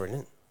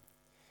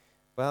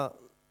Well,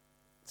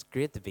 it's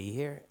great to be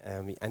here.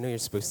 I know you're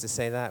supposed to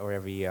say that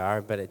wherever you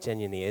are, but it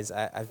genuinely is.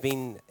 I've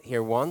been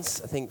here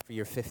once, I think, for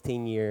your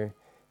 15-year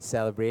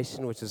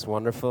celebration, which was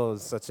wonderful. It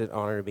was such an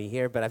honor to be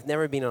here, but I've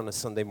never been on a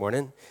Sunday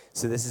morning,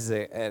 so this is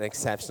an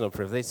exceptional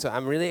privilege. So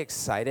I'm really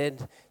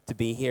excited to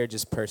be here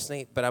just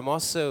personally, but I'm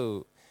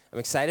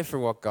excited for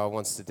what God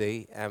wants to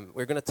do.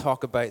 We're going to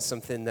talk about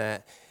something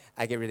that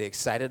I get really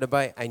excited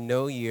about. I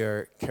know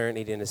you're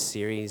currently doing a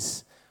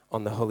series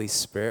on the Holy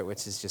Spirit,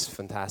 which is just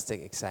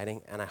fantastic, exciting,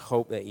 and I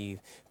hope that you've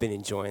been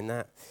enjoying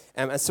that.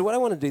 And so, what I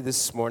want to do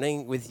this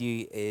morning with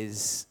you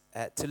is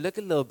to look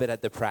a little bit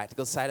at the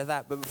practical side of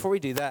that. But before we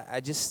do that,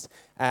 I just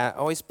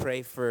always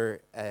pray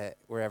for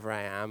wherever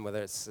I am,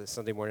 whether it's a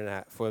Sunday morning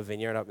at Foyle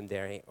Vineyard up in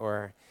Derry,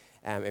 or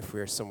if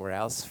we're somewhere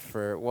else,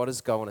 for what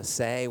does God want to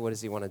say, what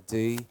does He want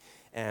to do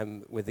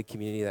with the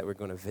community that we're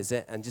going to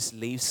visit, and just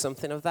leave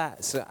something of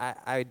that. So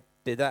I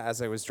did that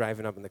as I was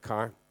driving up in the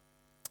car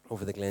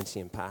over the Glen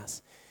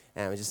Pass.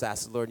 I just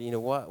asked the Lord,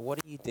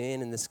 what are you doing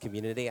in this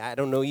community? I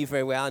don't know you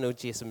very well. I know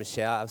Jason and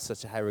Michelle. I have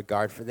such a high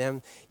regard for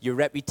them. Your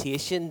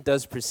reputation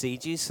does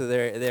precede you, so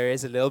there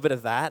is a little bit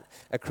of that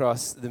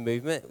across the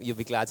movement. You'll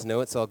be glad to know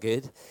it's all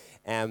good.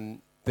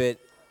 But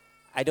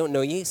I don't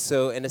know you,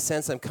 so in a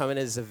sense, I'm coming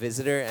as a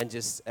visitor and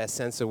just a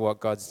sense of what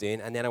God's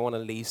doing. And then I want to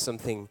leave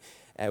something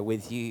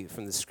with you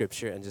from the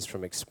scripture and just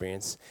from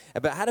experience.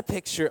 But I had a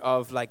picture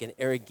of like an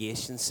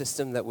irrigation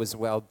system that was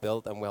well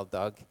built and well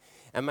dug.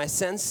 And my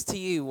sense to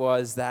you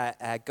was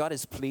that God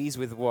is pleased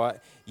with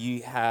what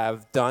you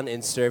have done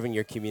in serving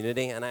your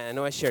community. And I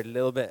know I shared a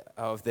little bit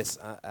of this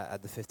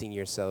at the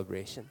 15-year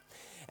celebration.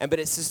 But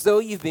it's as though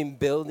you've been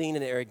building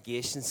an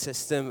irrigation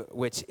system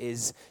which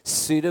is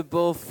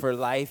suitable for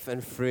life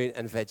and fruit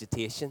and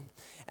vegetation.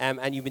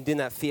 And you've been doing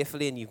that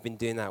faithfully, and you've been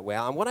doing that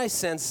well. And what I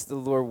sense the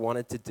Lord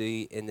wanted to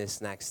do in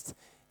this next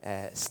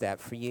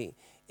step for you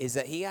is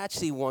that He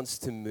actually wants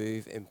to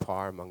move in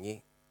power among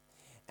you.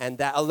 And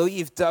that although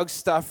you've dug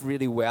stuff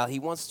really well, He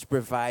wants to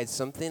provide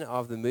something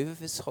of the move of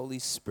His Holy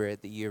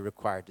Spirit that you're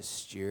required to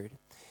steward.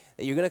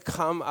 That you're going to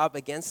come up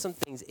against some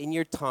things in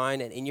your town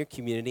and in your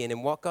community and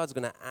in what God's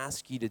going to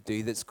ask you to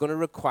do that's going to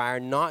require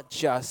not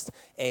just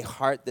a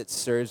heart that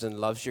serves and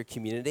loves your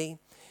community,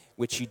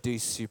 which you do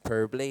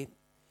superbly,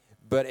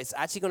 but it's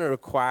actually going to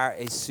require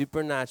a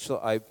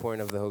supernatural outpouring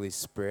of the Holy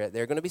Spirit.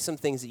 There are going to be some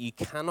things that you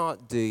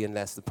cannot do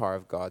unless the power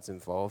of God's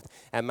involved.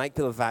 And Mike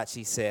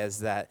Pilavachi says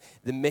that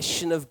the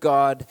mission of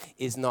God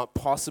is not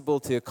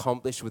possible to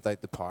accomplish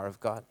without the power of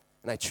God.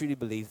 And I truly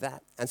believe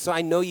that. And so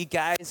I know you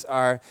guys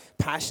are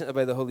passionate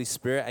about the Holy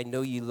Spirit. I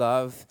know you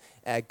love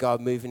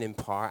God moving in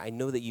power. I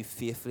know that you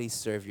faithfully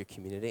serve your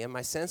community. And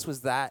my sense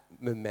was that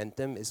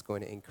momentum is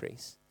going to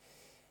increase.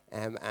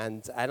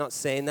 And I'm not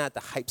saying that to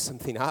hype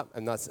something up.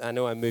 I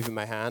know I'm moving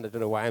my hand. I don't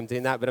know why I'm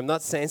doing that, but I'm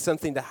not saying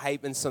something to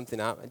hype something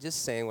up. I'm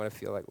just saying what I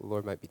feel like the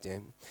Lord might be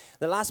doing.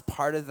 The last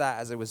part of that,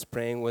 as I was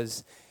praying,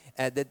 was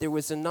that there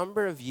was a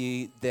number of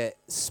you that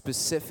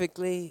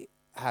specifically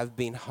have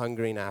been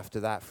hungering after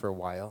that for a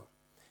while.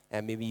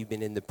 And maybe you've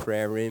been in the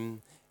prayer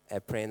room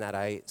praying that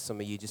out.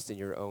 Some of you just in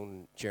your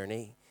own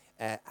journey,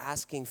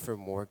 asking for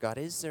more. God,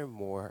 is there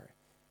more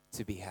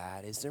to be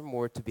had? Is there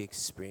more to be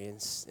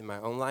experienced in my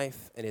own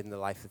life and in the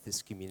life of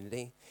this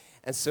community?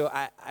 And so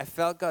I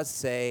felt God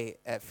say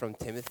from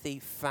Timothy,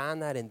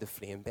 fan that into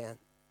flame, Ben.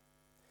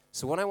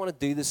 So what I want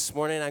to do this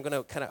morning, I'm going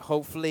to kind of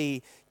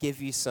hopefully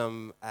give you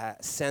some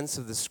sense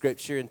of the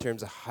scripture in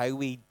terms of how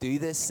we do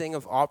this thing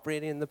of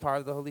operating in the power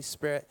of the Holy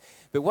Spirit.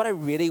 But what I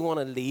really want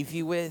to leave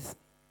you with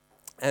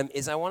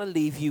is I want to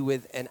leave you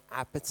with an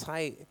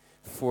appetite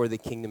for the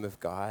kingdom of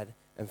God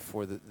and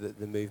for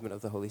the movement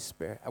of the Holy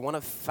Spirit. I want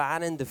to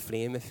fan into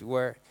flame, if you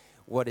were,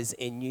 what is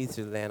in you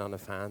through the laying on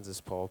of hands,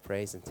 as Paul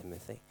prays in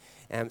Timothy.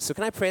 So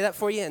can I pray that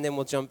for you, and then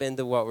we'll jump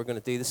into what we're going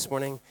to do this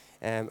morning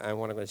and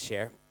what I'm going to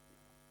share.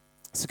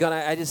 So God,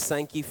 I just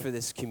thank you for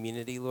this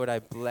community. Lord, I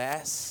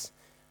bless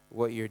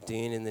what you're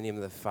doing in the name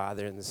of the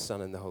Father and the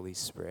Son and the Holy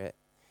Spirit.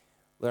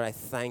 Lord, I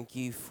thank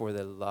you for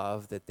the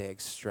love that they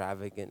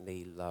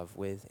extravagantly love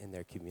with in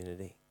their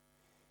community.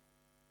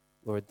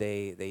 Lord,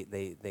 they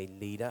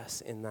lead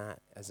us in that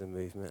as a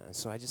movement. And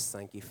so I just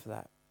thank you for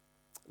that.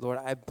 Lord,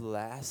 I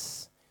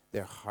bless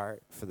their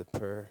heart for the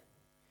poor.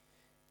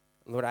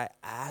 Lord, I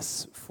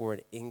ask for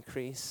an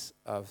increase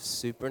of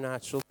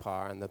supernatural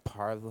power and the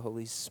power of the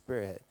Holy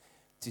Spirit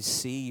to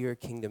see your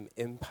kingdom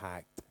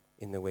impact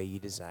in the way you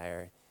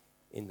desire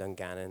in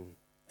Dungannon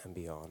and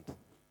beyond.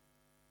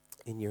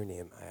 In your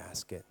name, I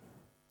ask it.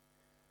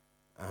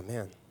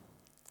 Amen.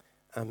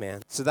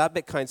 Amen. So that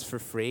bit counts for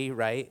free,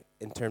 right,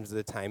 in terms of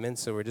the timing.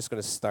 So we're just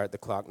going to start the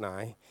clock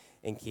now,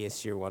 in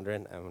case you're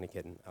wondering. I'm only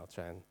kidding. I'll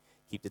try and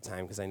keep the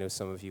time because I know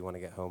some of you want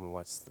to get home and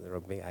watch the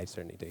rugby. I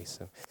certainly do,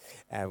 so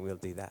we'll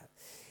do that.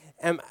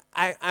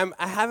 I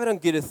have it on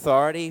good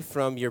authority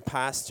from your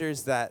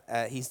pastors that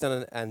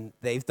and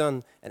they've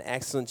done an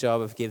excellent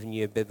job of giving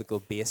you a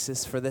biblical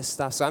basis for this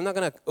stuff. So I'm not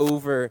going to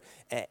over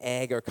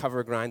egg or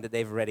cover ground that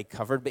they've already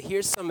covered. But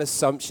here's some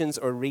assumptions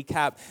or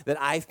recap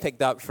that I've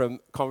picked up from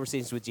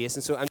conversations with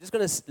Jason. So I'm just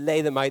going to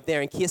lay them out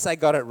there in case I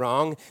got it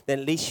wrong. Then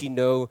at least you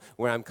know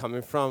where I'm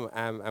coming from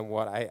and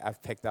what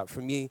I've picked up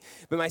from you.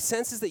 But my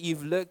sense is that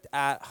you've looked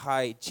at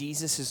how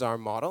Jesus is our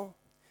model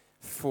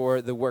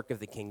for the work of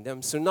the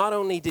kingdom. So not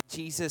only did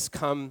Jesus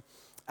come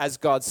as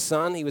God's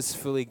son, he was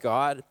fully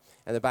God,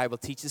 and the Bible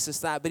teaches us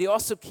that, but he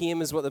also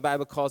came as what the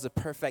Bible calls a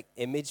perfect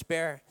image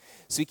bearer.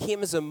 So he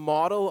came as a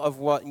model of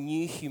what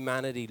new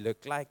humanity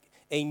looked like,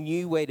 a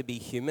new way to be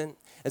human.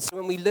 And so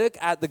when we look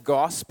at the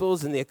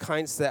Gospels and the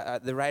accounts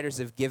that the writers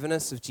have given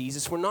us of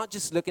Jesus, we're not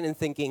just looking and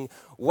thinking,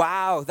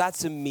 wow,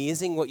 that's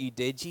amazing what you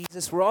did,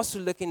 Jesus. We're also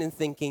looking and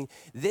thinking,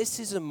 this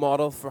is a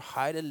model for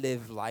how to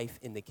live life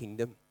in the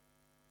kingdom.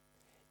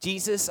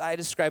 Jesus, I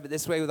describe it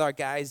this way with our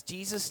guys,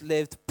 Jesus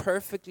lived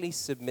perfectly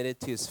submitted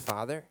to his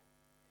Father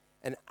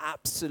and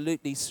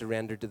absolutely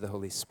surrendered to the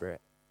Holy Spirit.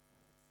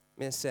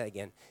 I'm going to say it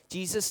again.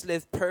 Jesus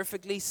lived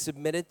perfectly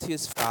submitted to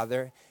his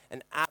Father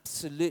and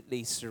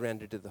absolutely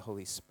surrendered to the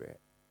Holy Spirit.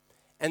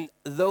 And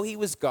though he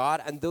was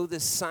God, and though the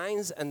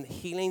signs and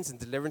healings and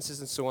deliverances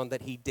and so on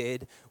that he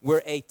did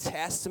were a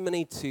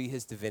testimony to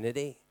his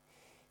divinity,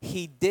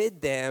 he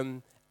did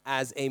them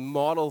as a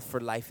model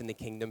for life in the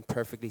kingdom,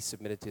 perfectly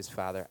submitted to his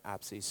Father,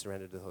 absolutely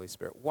surrendered to the Holy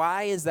Spirit.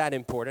 Why is that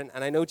important?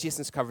 And I know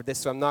Jason's covered this,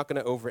 so I'm not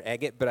going to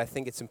over-egg it, but I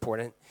think it's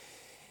important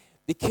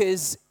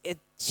because it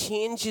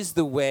changes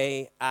the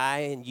way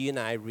you and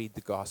I read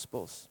the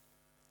Gospels.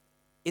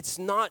 It's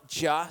not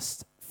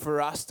just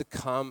for us to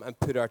come and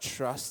put our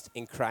trust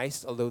in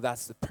Christ, although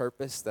that's the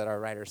purpose that our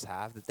writers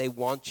have, that they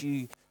want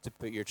you to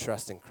put your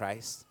trust in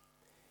Christ.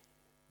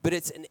 But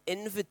it's an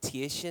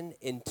invitation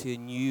into a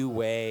new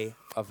way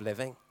of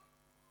living.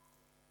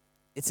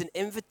 It's an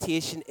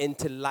invitation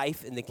into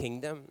life in the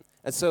kingdom.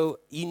 And so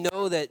you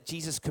know that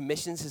Jesus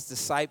commissions his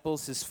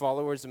disciples, his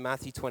followers in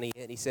Matthew 28,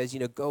 and he says,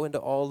 go into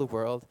all the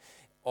world,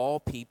 all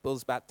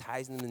peoples,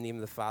 baptizing them in the name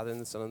of the Father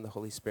and the Son and the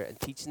Holy Spirit, and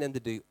teaching them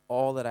to do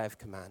all that I've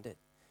commanded.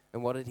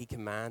 And what did he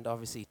command?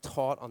 Obviously, he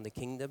taught on the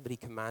kingdom, but he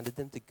commanded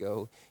them to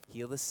go,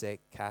 heal the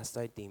sick, cast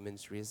out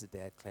demons, raise the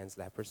dead, cleanse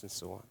lepers, and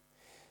so on.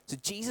 So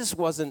Jesus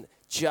wasn't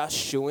just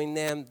showing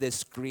them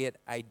this great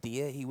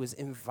idea. He was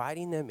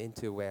inviting them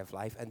into a way of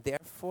life and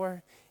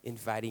therefore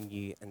inviting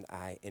you and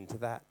I into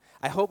that.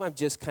 I hope I'm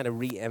just kind of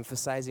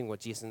re-emphasizing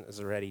what Jason has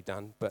already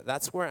done, but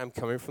that's where I'm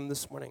coming from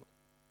this morning.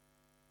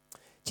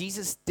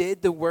 Jesus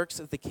did the works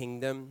of the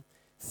kingdom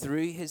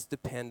through his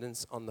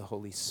dependence on the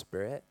Holy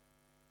Spirit.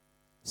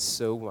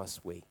 So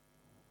must we.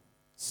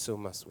 So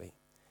must we.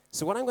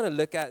 So what I'm going to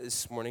look at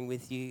this morning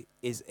with you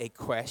is a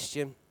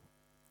question.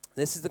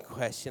 This is the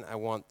question I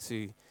want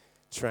to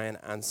try and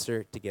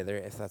answer together,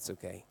 if that's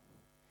okay.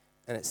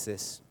 And it's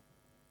this.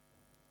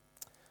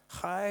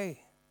 How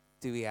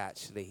do we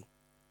actually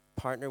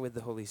partner with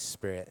the Holy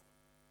Spirit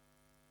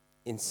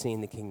in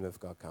seeing the kingdom of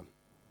God come?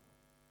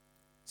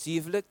 So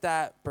you've looked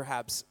at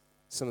perhaps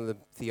some of the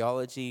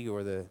theology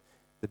or the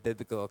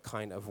biblical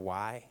account of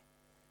why,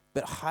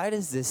 but how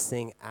does this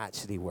thing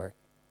actually work?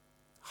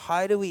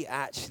 How do we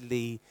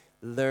actually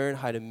learn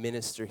how to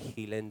minister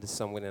healing to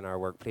someone in our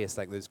workplace,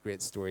 like those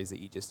great stories that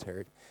you just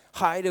heard?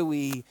 How do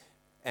we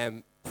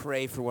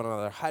pray for one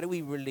another? How do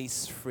we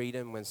release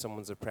freedom when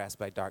someone's oppressed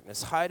by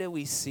darkness? How do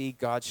we see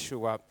God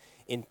show up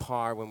in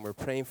power when we're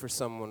praying for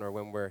someone or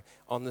when we're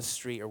on the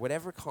street or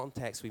whatever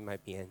context we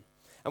might be in?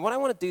 And what I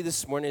want to do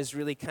this morning is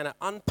really kind of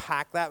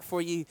unpack that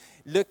for you,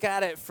 look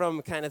at it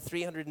from kind of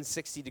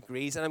 360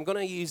 degrees. And I'm going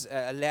to use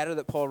a letter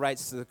that Paul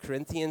writes to the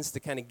Corinthians to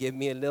kind of give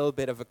me a little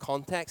bit of a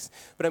context.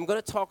 But I'm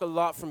going to talk a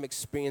lot from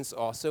experience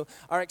also.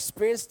 Our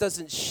experience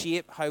doesn't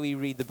shape how we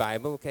read the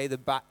Bible, okay? The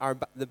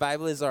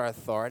Bible is our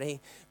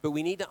authority. But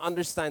we need to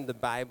understand the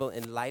Bible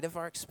in light of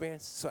our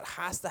experience. So it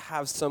has to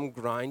have some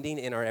grounding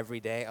in our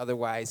everyday.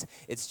 Otherwise,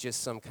 it's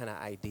just some kind of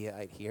idea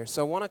out here.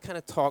 So I want to kind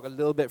of talk a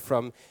little bit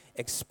from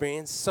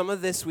experience. Some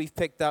of this we've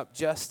picked up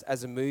just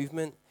as a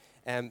movement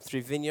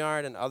through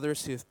Vineyard and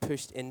others who have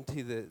pushed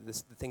into the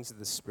things of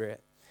the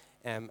Spirit.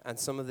 And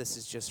some of this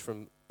is just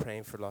from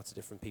praying for lots of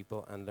different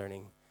people and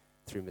learning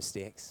through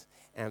mistakes.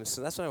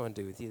 So that's what I want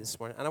to do with you this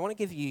morning. And I want to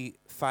give you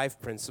 5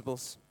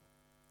 principles.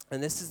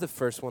 And this is the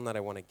first one that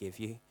I want to give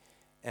you.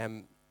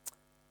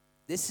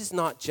 This is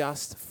not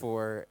just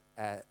for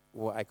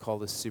what I call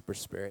the super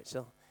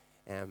spiritual.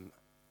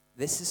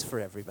 This is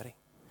for everybody.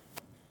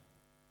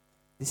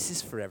 This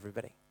is for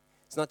everybody.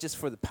 It's not just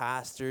for the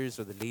pastors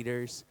or the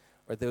leaders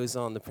or those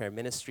on the prayer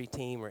ministry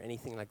team or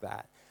anything like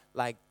that.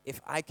 Like,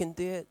 if I can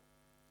do it,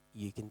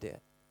 you can do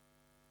it.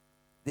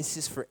 This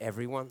is for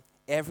everyone.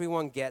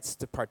 Everyone gets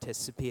to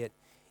participate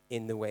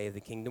in the way of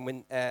the kingdom.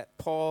 When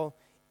Paul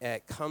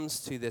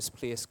comes to this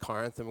place,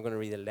 Corinth, and we're going to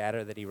read a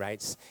letter that he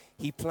writes,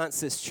 he plants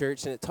this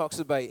church, and it talks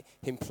about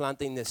him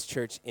planting this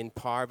church in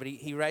power, but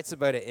he writes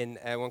about it in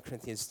 1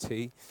 Corinthians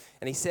 2,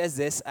 and he says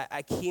this,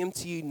 I came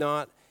to you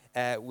not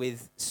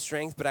with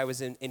strength, but I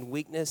was in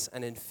weakness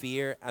and in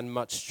fear and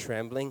much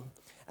trembling.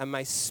 And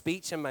my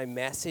speech and my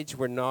message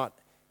were not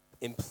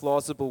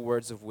implausible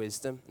words of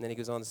wisdom. And then he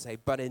goes on to say,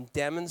 but in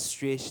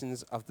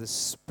demonstrations of the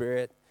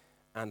Spirit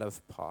and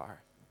of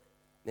power.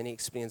 Then he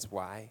explains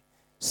why.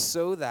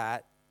 So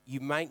that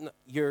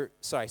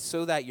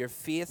so that your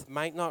faith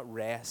might not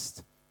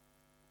rest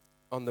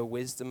on the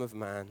wisdom of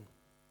man,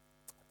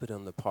 but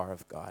on the power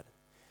of God.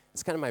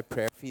 It's kind of my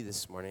prayer for you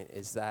this morning,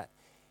 is that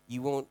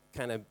you won't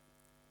kind of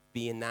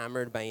be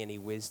enamored by any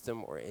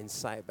wisdom or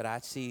insight, but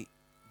actually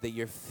that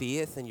your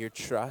faith and your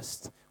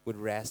trust would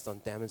rest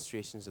on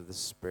demonstrations of the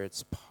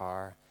Spirit's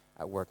power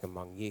at work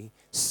among you,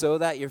 so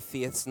that your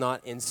faith's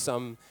not in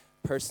some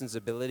person's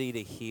ability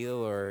to heal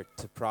or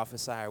to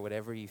prophesy or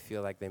whatever you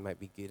feel like they might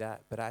be good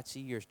at, but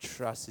actually your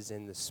trust is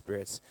in the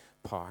Spirit's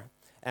power.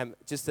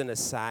 Just an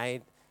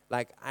aside,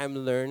 like I'm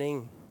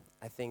learning,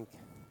 I think,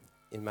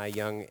 in my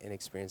young,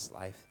 inexperienced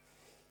life,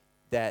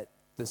 that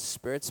the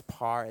Spirit's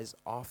power is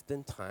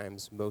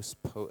oftentimes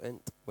most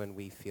potent when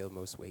we feel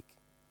most weak.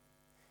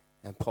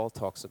 And Paul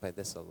talks about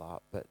this a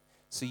lot. But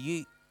so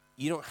you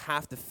don't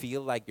have to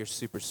feel like you're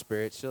super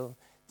spiritual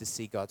to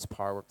see God's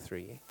power work through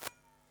you.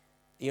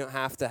 You don't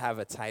have to have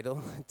a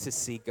title to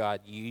see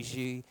God use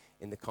you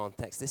in the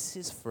context. This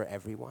is for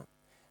everyone.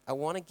 I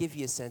want to give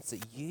you a sense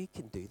that you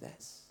can do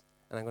this.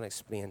 And I'm going to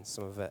explain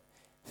some of it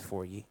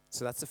for you.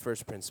 So that's the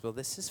first principle.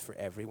 This is for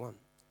everyone,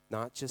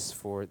 not just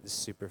for the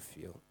super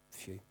few.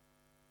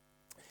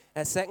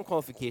 A second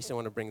qualification I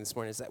want to bring this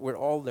morning is that we're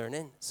all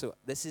learning. So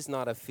this is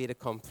not a fait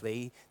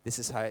accompli. This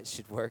is how it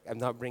should work. I'm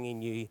not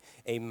bringing you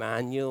a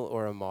manual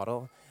or a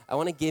model. I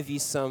want to give you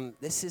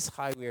this is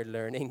how we're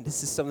learning.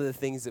 This is some of the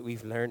things that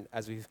we've learned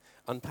as we've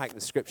unpacked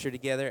the scripture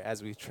together,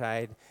 as we've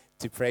tried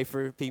to pray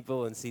for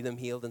people and see them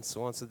healed and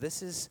so on. So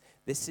this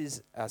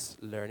is us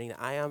learning.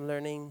 I am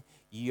learning.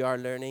 You are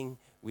learning.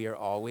 We are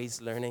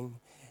always learning.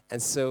 And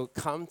so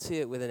come to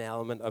it with an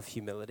element of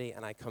humility,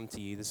 and I come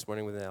to you this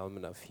morning with an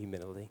element of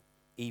humility,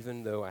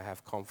 even though I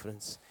have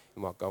confidence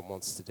in what God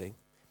wants to do.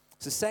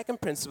 So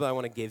second principle I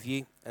want to give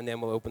you, and then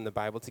we'll open the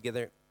Bible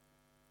together.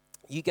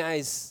 You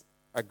guys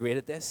are great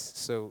at this,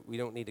 so we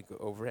don't need to go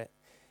over it.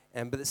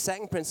 But the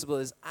second principle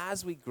is,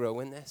 as we grow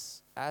in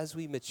this, as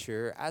we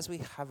mature, as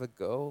we have a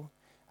go,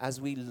 as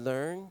we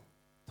learn,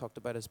 talked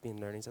about us being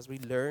learnings, as we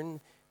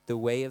learn the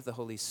way of the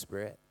Holy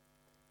Spirit,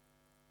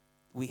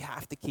 we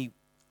have to keep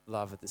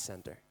love at the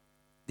center.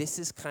 This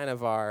is kind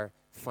of our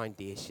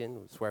foundation.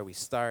 It's where we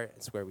start.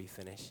 It's where we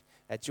finish.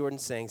 Jordan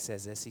Saying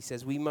says this. He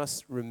says, we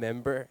must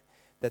remember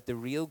that the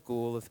real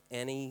goal of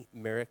any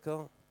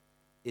miracle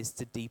is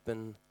to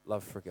deepen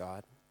love for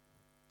God.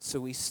 So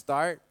we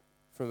start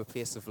from a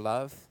place of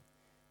love.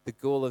 The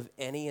goal of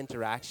any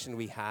interaction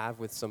we have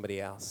with somebody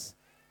else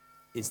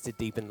is to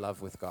deepen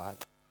love with God.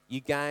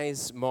 You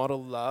guys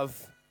model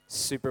love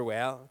super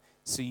well,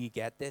 so you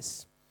get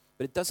this.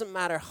 But it doesn't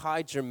matter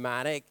how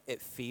dramatic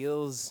it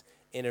feels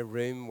in a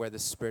room where the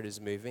Spirit is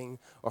moving,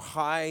 or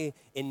how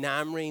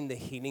enamoring the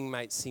healing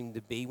might seem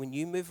to be. When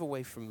you move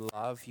away from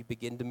love, you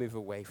begin to move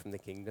away from the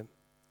kingdom.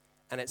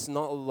 And it's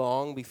not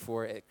long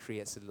before it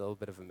creates a little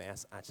bit of a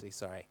mess.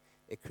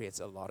 It creates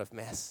a lot of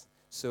mess.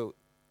 So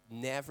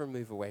never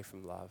move away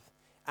from love.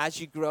 As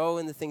you grow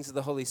in the things of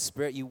the Holy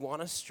Spirit, you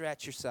want to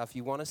stretch yourself.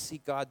 You want to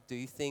see God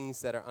do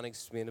things that are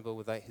unexplainable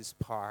without His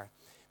power.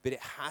 But it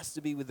has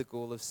to be with the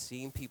goal of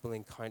seeing people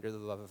encounter the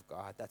love of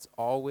God. That's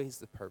always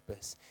the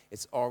purpose.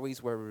 It's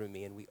always where we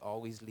remain. We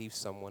always leave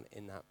someone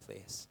in that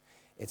place.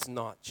 It's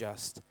not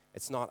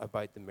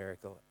about the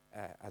miracle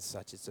as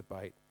such. It's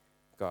about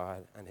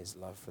God and His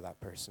love for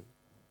that person.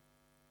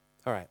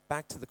 All right,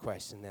 back to the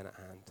question then at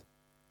hand.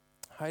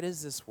 How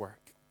does this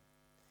work?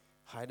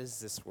 How does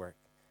this work?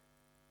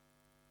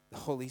 The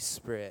Holy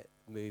Spirit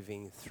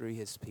moving through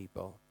His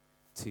people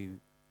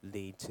to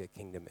lead to a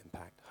kingdom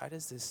impact. How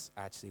does this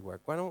actually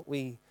work? Why don't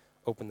we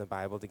open the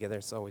Bible together?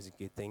 It's always a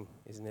good thing,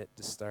 isn't it,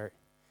 to start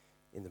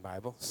in the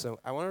Bible. So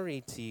I want to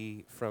read to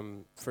you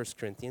from 1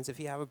 Corinthians.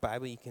 If you have a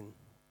Bible, you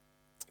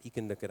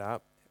can look it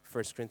up.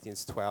 1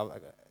 Corinthians 12.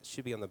 It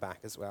should be on the back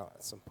as well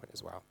at some point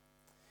as well.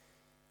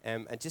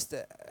 And just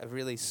a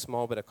really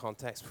small bit of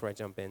context before I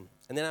jump in.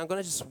 And then I'm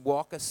going to just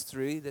walk us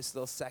through this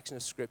little section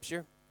of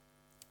Scripture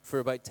for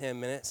about 10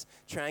 minutes,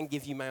 try and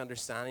give you my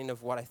understanding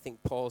of what I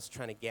think Paul's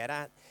trying to get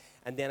at.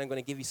 And then I'm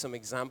going to give you some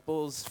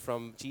examples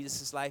from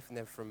Jesus' life and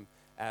then from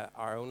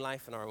our own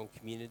life and our own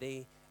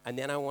community. And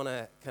then I want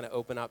to kind of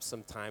open up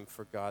some time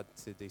for God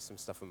to do some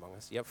stuff among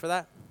us. You up for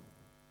that?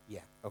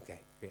 Yeah,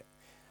 okay, great.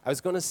 I was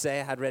going to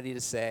say, I had ready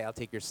to say, I'll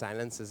take your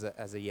silence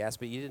as a yes,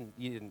 but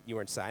you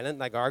weren't silent.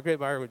 Like our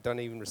group, don't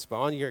even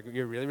respond.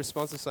 You're really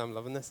responsive, so I'm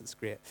loving this. It's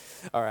great.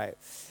 All right.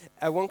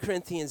 1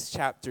 Corinthians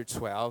chapter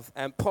 12.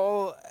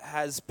 Paul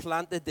has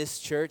planted this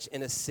church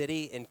in a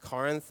city in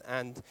Corinth,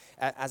 and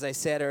as I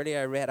said earlier,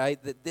 I read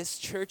out that this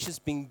church is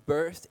being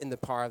birthed in the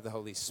power of the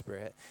Holy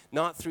Spirit,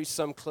 not through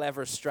some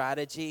clever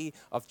strategy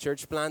of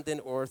church planting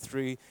or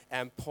through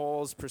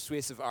Paul's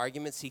persuasive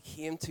arguments. He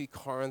came to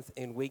Corinth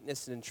in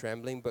weakness and in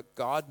trembling, but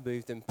God God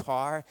moved in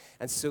power.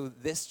 And so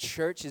this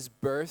church is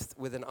birthed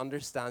with an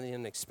understanding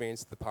and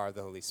experience of the power of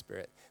the Holy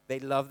Spirit. They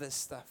love this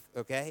stuff,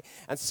 okay?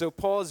 And so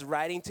Paul is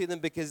writing to them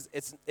because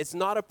it's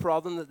not a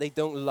problem that they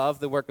don't love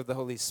the work of the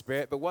Holy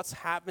Spirit, but what's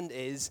happened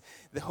is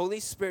the Holy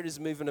Spirit is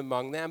moving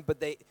among them, but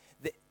they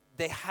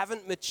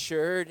haven't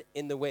matured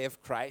in the way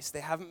of Christ. They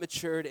haven't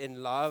matured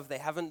in love. They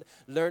haven't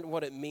learned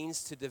what it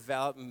means to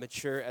develop and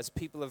mature as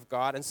people of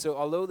God. And so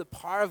although the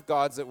power of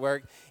God's at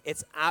work,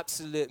 it's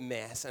absolute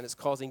mess, and it's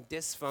causing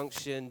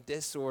dysfunction,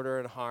 disorder,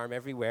 and harm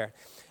everywhere.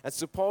 And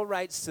so Paul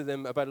writes to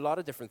them about a lot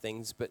of different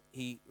things, but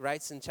he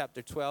writes in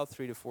chapter 12,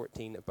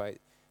 3-14, about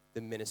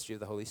the ministry of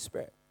the Holy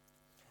Spirit.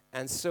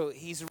 And so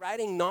he's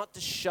writing not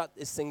to shut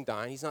this thing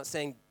down. He's not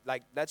saying,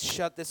 like, let's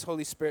shut this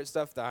Holy Spirit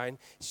stuff down.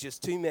 It's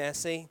just too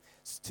messy.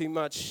 It's too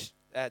much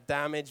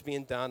damage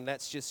being done.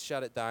 Let's just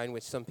shut it down,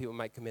 which some people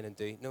might come in and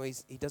do. No,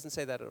 he doesn't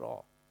say that at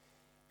all.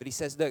 But he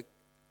says, look,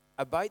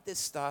 about this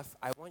stuff,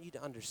 I want you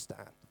to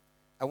understand.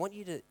 I want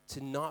you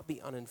to not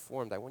be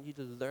uninformed. I want you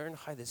to learn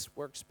how this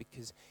works,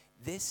 because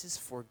this is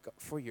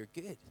for your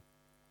good.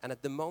 And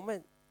at the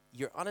moment,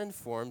 you're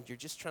uninformed. You're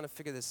just trying to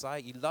figure this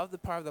out. You love the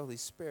power of the Holy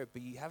Spirit,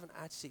 but you haven't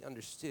actually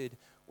understood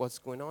what's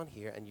going on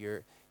here, and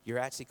you're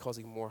actually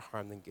causing more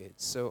harm than good.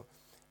 So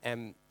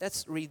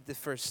let's read the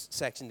first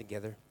section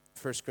together,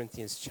 1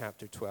 Corinthians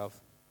chapter 12.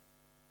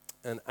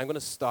 And I'm going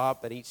to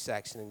stop at each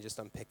section and just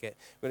unpick it.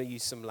 I'm going to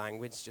use some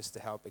language just to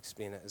help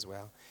explain it as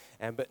well.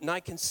 But now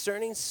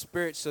concerning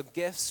spiritual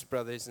gifts,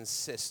 brothers and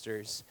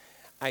sisters,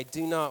 I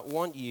do not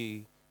want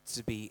you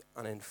to be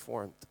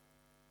uninformed.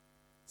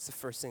 It's the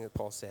first thing that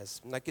Paul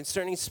says. Now,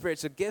 concerning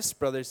spiritual gifts,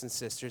 brothers and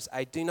sisters,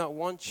 I do not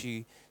want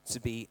you to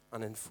be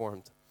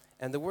uninformed.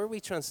 And the word we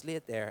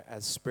translate there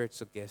as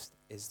spiritual gifts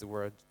is the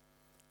word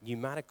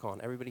pneumaticon.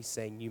 Everybody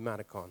say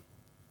pneumaticon.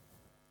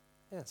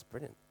 Yeah, that's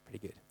brilliant.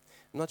 Pretty good.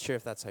 I'm not sure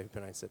if that's how you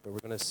pronounce it, but we're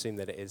going to assume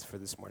that it is for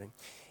this morning.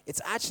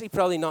 It's actually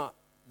probably not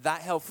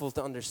that helpful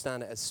to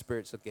understand it as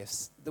spiritual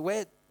gifts. The way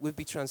it would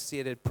be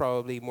translated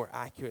probably more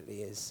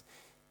accurately is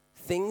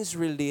things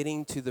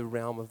relating to the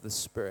realm of the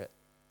Spirit.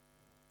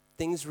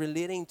 Things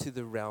relating to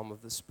the realm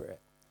of the Spirit.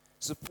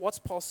 So what's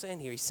Paul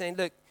saying here? He's saying,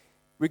 look,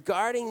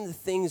 regarding the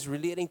things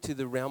relating to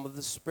the realm of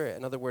the Spirit,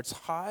 in other words,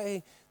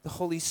 how the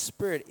Holy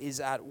Spirit is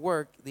at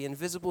work, the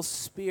invisible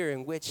sphere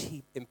in which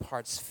he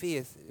imparts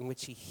faith, in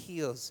which he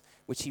heals,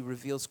 which he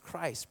reveals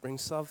Christ,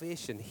 brings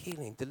salvation,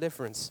 healing,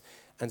 deliverance,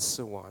 and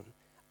so on.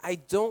 I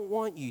don't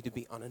want you to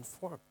be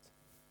uninformed.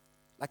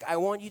 Like, I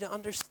want you to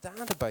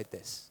understand about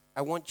this.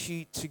 I want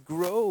you to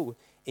grow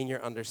in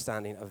your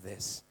understanding of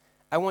this.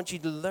 I want you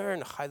to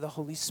learn how the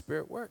Holy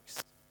Spirit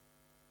works.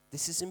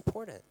 This is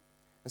important.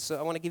 And so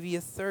I want to give you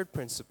a third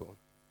principle.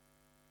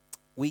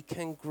 We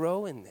can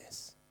grow in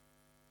this.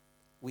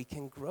 We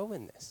can grow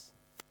in this.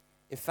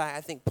 In fact,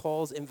 I think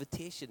Paul's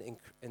invitation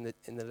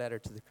in the letter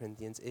to the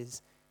Corinthians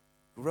is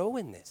grow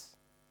in this.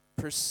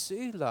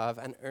 Pursue love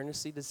and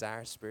earnestly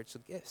desire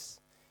spiritual gifts.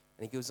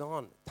 And he goes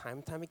on time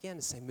and time again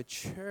to say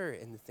mature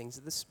in the things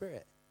of the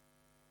Spirit.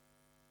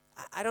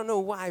 I don't know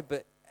why,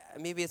 but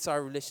maybe it's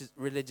our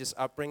religious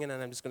upbringing,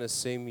 and I'm just going to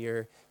assume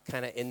you're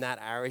kind of in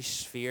that Irish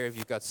sphere if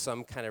you've got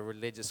some kind of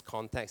religious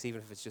context,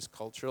 even if it's just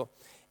cultural.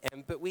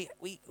 But we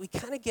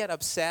kind of get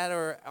upset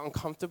or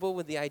uncomfortable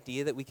with the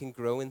idea that we can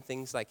grow in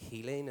things like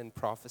healing and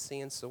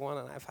prophecy and so on.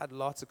 And I've had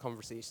lots of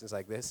conversations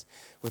like this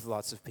with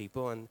lots of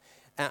people, and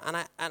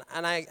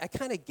I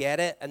kind of get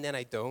it, and then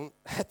I don't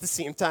at the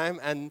same time.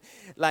 And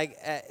like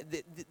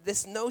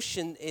this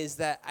notion is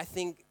that I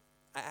think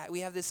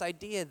we have this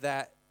idea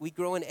that we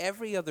grow in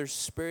every other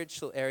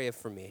spiritual area of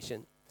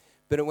formation,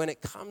 but when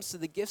it comes to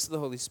the gifts of the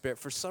Holy Spirit,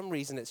 for some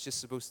reason it's just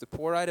supposed to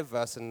pour out of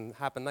us and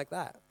happen like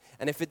that.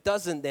 And if it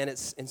doesn't, then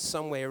it's in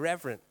some way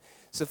irreverent.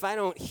 So if I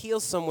don't heal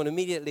someone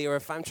immediately, or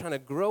if I'm trying to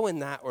grow in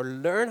that or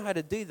learn how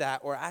to do that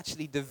or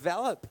actually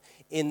develop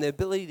in the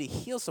ability to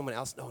heal someone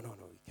else, no,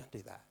 we can't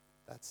do that.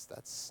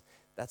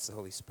 That's the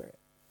Holy Spirit.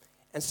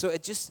 And so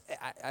it just,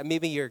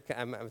 maybe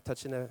I'm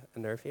touching a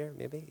nerve here,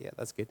 maybe? Yeah,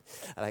 that's good.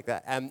 I like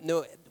that.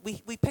 No,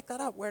 we pick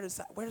that up. Where does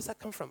that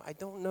come from? I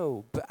don't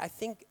know. But I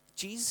think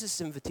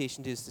Jesus'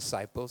 invitation to his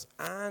disciples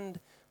and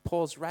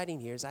Paul's writing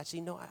here is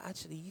actually,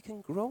 you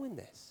can grow in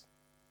this.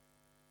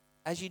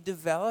 As you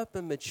develop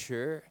and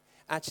mature,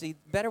 actually,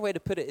 the better way to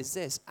put it is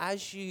this.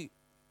 As you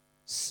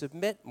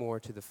submit more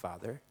to the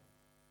Father,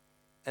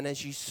 and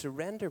as you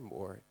surrender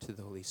more to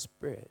the Holy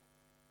Spirit,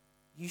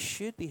 you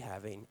should be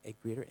having a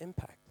greater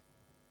impact.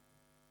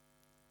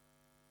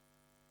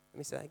 Let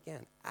me say that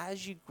again.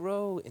 As you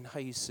grow in how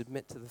you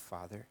submit to the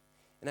Father,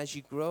 and as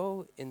you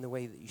grow in the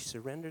way that you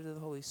surrender to the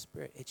Holy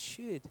Spirit, it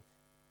should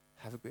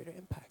have a greater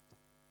impact.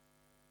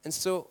 And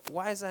so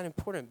why is that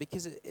important?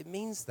 Because it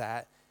means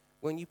that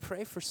when you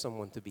pray for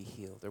someone to be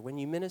healed, or when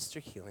you minister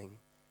healing,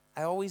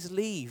 I always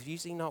leave,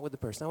 usually not with the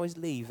person, I always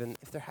leave, and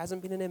if there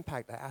hasn't been an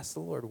impact, I ask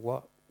the Lord,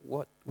 what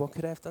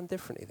could I have done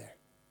differently there?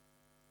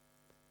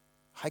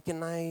 How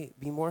can I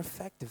be more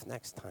effective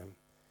next time?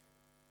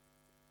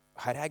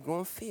 How did I grow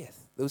in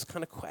faith? Those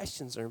kind of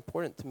questions are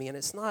important to me. And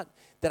it's not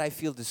that I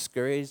feel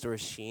discouraged or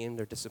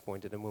ashamed or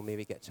disappointed, and we'll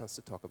maybe get a chance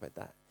to talk about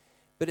that.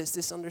 But it's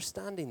this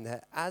understanding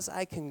that as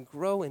I can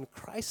grow in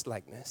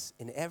Christ-likeness,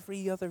 in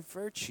every other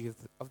virtue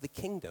of the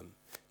kingdom,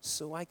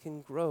 so I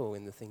can grow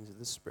in the things of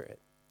the Spirit.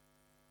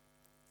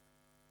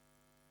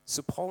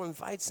 So Paul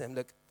invites them,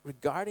 look,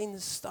 regarding the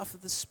stuff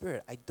of the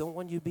Spirit, I don't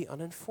want you to be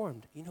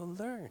uninformed.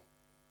 Learn.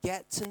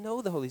 Get to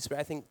know the Holy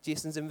Spirit. I think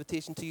Jason's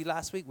invitation to you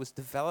last week was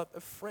develop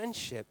a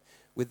friendship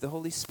with the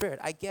Holy Spirit.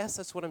 I guess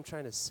that's what I'm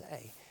trying to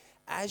say.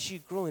 As you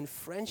grow in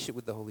friendship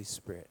with the Holy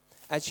Spirit,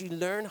 as you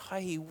learn how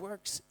he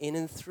works in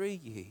and through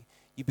you,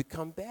 you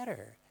become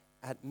better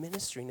at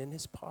ministering in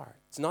his power.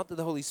 It's not that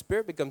the Holy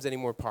Spirit becomes any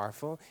more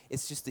powerful.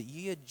 It's just that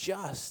you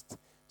adjust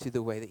to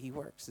the way that he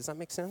works. Does that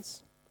make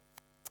sense?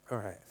 All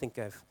right, I think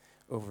I've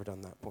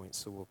overdone that point,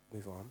 so we'll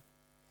move on.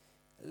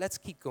 Let's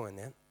keep going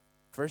then.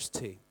 Verse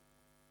 2.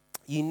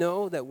 You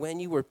know that when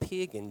you were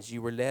pagans,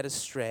 you were led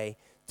astray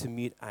to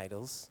mute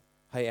idols,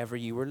 however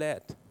you were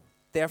led.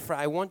 Therefore,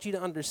 I want you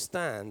to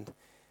understand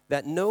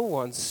that no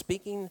one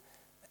speaking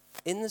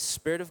in the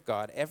Spirit of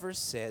God ever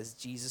says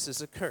Jesus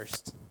is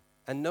accursed.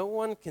 And no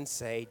one can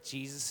say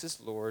Jesus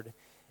is Lord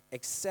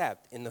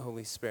except in the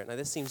Holy Spirit. Now,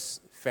 this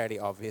seems fairly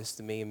obvious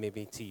to me and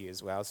maybe to you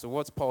as well. So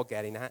what's Paul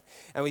getting at?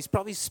 And he's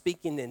probably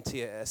speaking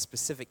into a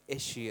specific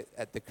issue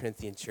at the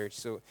Corinthian church.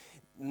 So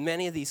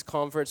many of these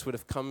converts would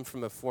have come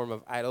from a form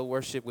of idol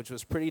worship, which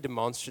was pretty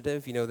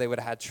demonstrative. They would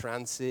have had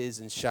trances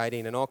and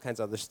shouting and all kinds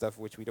of other stuff,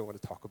 which we don't want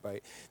to talk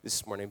about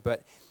this morning.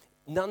 But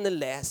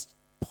nonetheless,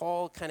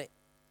 Paul kind of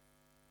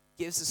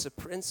gives us a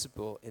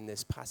principle in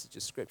this passage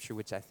of Scripture,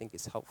 which I think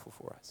is helpful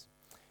for us.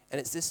 And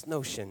it's this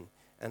notion,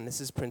 and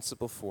this is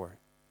principle 4.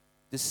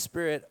 The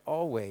Spirit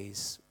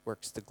always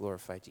works to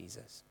glorify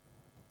Jesus.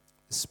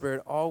 The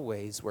Spirit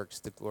always works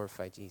to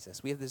glorify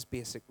Jesus. We have this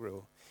basic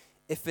rule.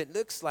 If it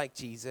looks like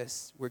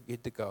Jesus, we're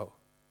good to go.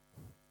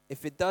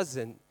 If it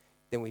doesn't,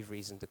 then we've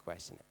reason to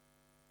question it.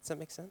 Does that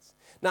make sense?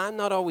 Now, I'm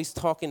not always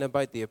talking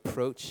about the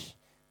approach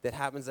that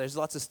happens. There's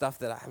lots of stuff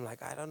that I'm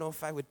like, I don't know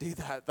if I would do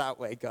that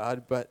way,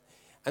 God, but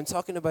I'm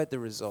talking about the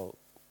result.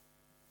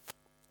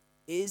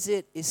 Is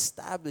it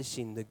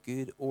establishing the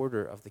good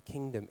order of the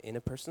kingdom in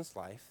a person's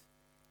life,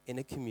 in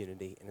a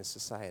community, in a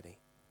society?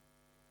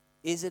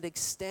 Is it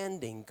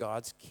extending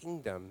God's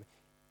kingdom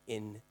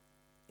in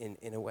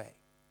a way?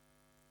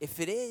 If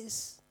it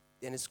is,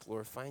 then it's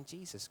glorifying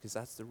Jesus, because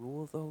that's the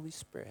rule of the Holy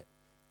Spirit.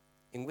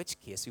 In which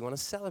case, we want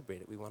to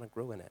celebrate it. We want to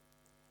grow in it.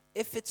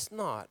 If it's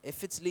not,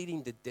 if it's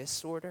leading to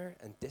disorder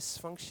and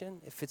dysfunction,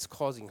 if it's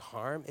causing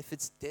harm, if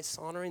it's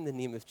dishonoring the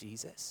name of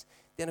Jesus,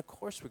 then of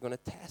course we're going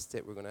to test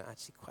it. We're going to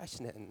actually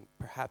question it and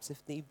perhaps,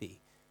 if need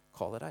be,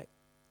 call it out.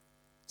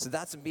 So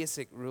that's a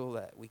basic rule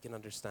that we can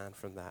understand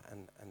from that.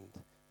 And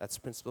that's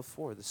principle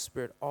 4. The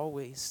Spirit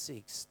always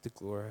seeks to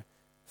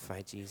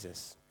glorify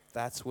Jesus.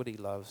 That's what he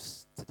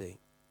loves to do.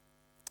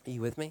 Are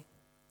you with me?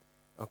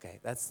 Okay,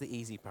 that's the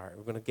easy part.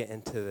 We're going to get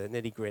into the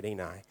nitty-gritty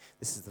now.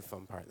 This is the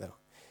fun part, though.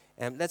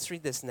 Let's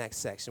read this next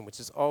section, which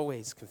has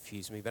always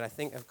confused me, but I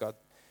think I've got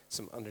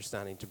some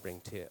understanding to bring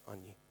to it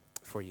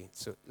for you.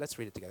 So let's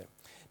read it together.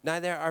 Now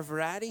there are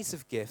varieties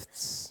of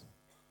gifts,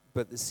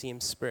 but the same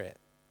Spirit.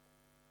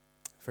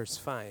 Verse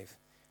 5.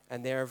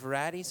 And there are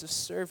varieties of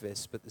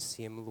service, but the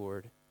same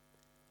Lord.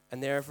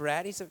 And there are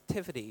varieties of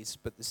activities,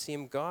 but the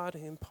same God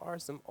who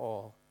empowers them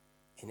all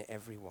in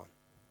every one.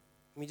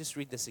 Let me just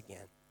read this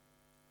again.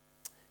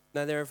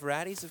 Now there are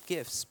varieties of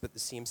gifts, but the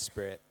same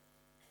Spirit.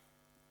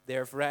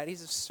 There are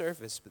varieties of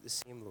service, but the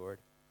same Lord.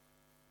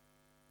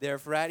 There are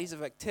varieties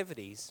of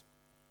activities,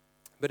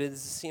 but it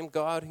is the same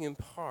God who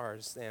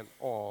empowers them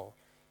all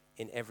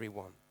in every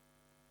one.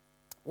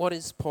 What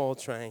is Paul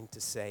trying to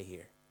say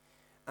here?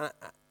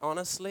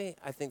 Honestly,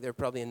 I think there are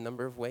probably a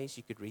number of ways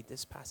you could read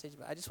this passage,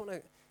 but I just want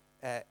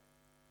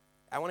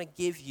to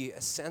give you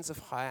a sense of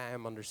how I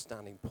am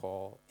understanding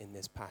Paul in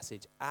this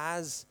passage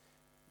as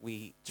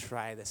we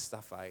try this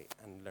stuff out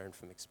and learn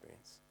from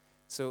experience.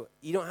 So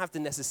you don't have to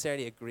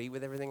necessarily agree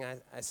with everything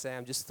I say.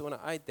 I'm just throwing it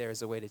out there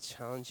as a way to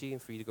challenge you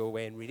and for you to go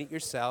away and read it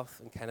yourself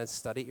and kind of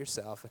study it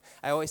yourself.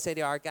 I always say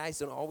to our guys,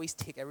 don't always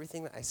take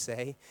everything that I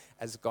say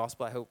as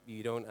gospel. I hope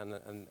you don't,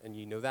 and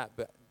you know that.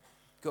 But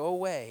go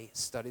away,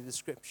 study the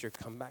Scripture,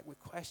 come back with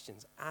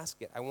questions, ask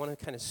it. I want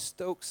to kind of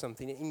stoke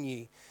something in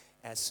you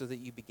so that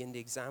you begin to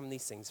examine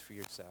these things for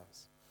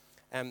yourselves.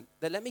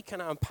 But let me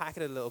kind of unpack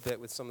it a little bit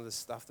with some of the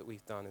stuff that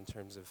we've done in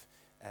terms of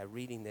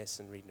reading this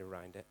and reading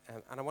around it.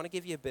 And I want to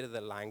give you a bit of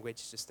the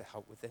language just to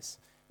help with this.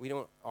 We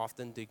don't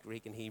often do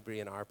Greek and Hebrew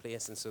in our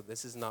place, and so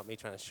this is not me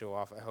trying to show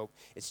off. I hope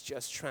it's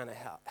just trying to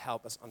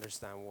help us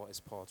understand what is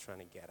Paul trying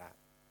to get at.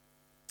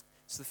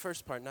 So the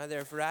first part, now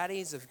there are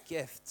varieties of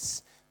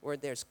gifts, or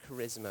there's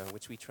charisma,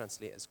 which we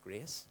translate as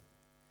grace.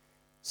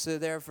 So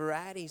there are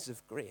varieties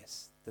of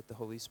grace that the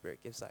Holy Spirit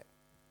gives out.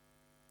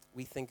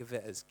 We think of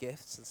it as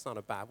gifts. It's not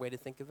a bad way to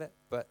think of it,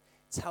 but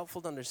it's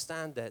helpful to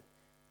understand that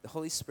the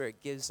Holy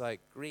Spirit gives out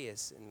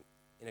grace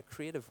in a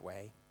creative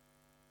way,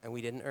 and we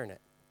didn't earn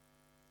it.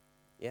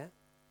 Yeah?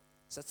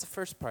 So that's the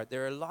first part.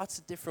 There are lots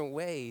of different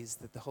ways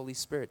that the Holy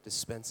Spirit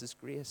dispenses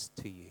grace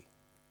to you.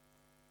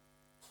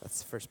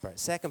 That's the first part.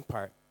 Second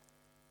part,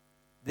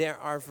 there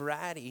are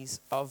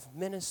varieties of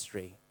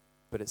ministry.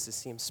 but it's the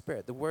same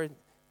Spirit. The word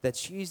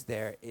that's used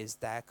there is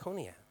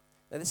diakonia.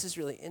 Now, this is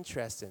really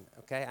interesting,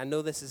 okay? I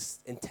know this is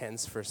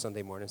intense for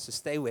Sunday morning, so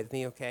stay with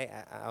me, okay?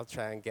 I'll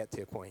try and get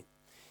to a point.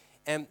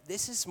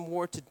 This is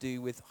more to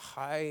do with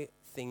how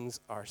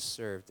things are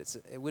served.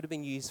 It would have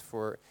been used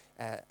for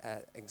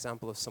an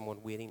example of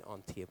someone waiting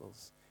on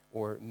tables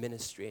or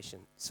ministration.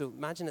 So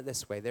imagine it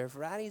this way. There are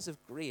varieties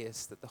of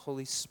grace that the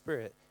Holy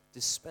Spirit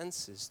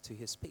dispenses to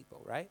his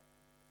people, right?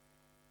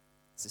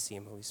 It's the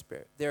same Holy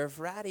Spirit. There are a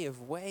variety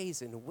of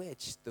ways in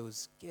which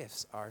those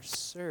gifts are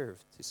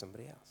served to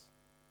somebody else.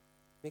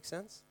 Make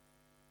sense?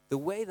 The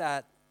way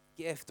that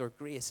gift or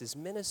grace is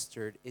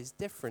ministered is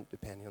different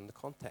depending on the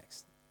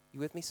context.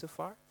 You with me so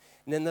far?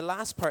 And then the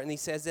last part, and he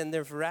says, then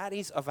there are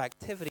varieties of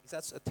activities.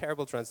 That's a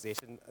terrible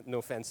translation. No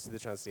offense to the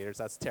translators.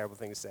 That's a terrible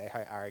thing to say.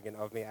 How arrogant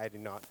of me. I do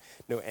not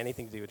know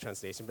anything to do with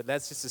translation. But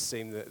let's just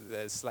assume that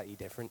it's slightly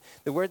different.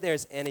 The word there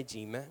is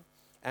energema,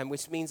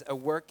 which means a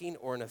working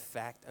or an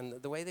effect. And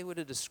the way they would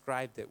have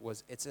described it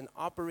was it's an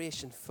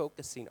operation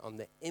focusing on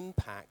the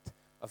impact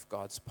of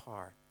God's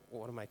power.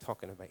 What am I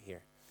talking about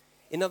here?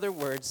 In other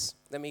words,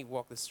 let me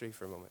walk this through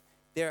for a moment.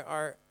 There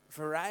are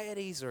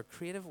varieties or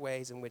creative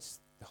ways in which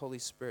the Holy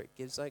Spirit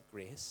gives out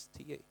grace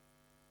to you.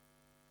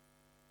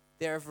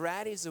 There are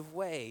varieties of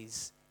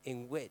ways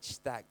in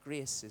which that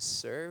grace is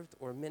served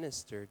or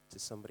ministered to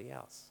somebody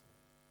else.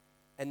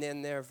 And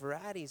then there are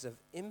varieties of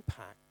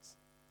impact,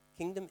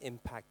 kingdom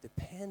impact,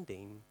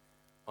 depending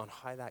on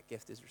how that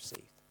gift is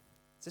received.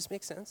 Does this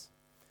make sense?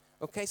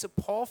 Okay, so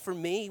Paul, for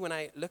me, when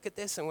I look at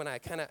this and when I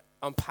kind of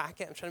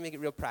unpack it, I'm trying to make it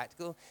real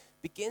practical,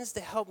 begins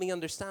to help me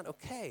understand,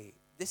 okay,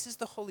 this is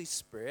the Holy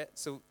Spirit.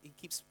 So he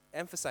keeps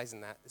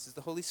emphasizing that. This is the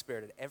Holy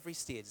Spirit at every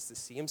stage. It's the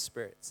same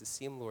Spirit. It's the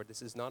same Lord.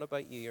 This is not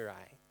about you or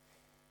I.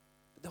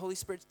 But the Holy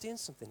Spirit's doing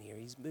something here.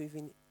 He's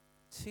moving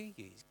to you.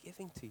 He's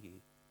giving to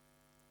you.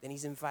 Then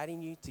he's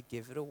inviting you to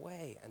give it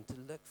away and to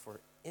look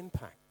for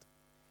impact.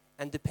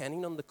 And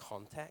depending on the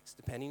context,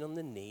 depending on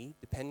the need,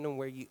 depending on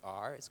where you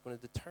are, it's going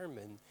to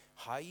determine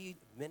how you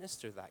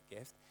minister that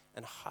gift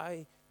and how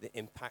the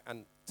impact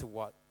and to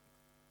what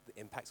the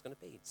impact's going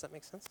to be. Does that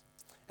make sense?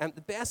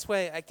 The best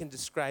way I can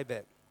describe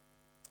it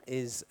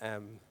is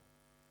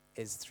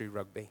through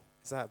rugby.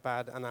 Is that a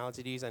bad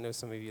analogy to use? I know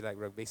some of you like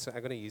rugby, so I'm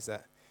going to use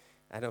that.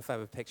 I don't know if I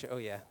have a picture. Oh,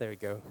 yeah, there we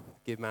go.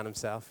 Good man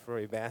himself,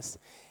 Rory Best.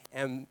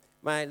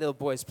 My little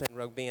boy's playing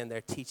rugby, and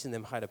they're teaching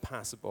them how to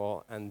pass a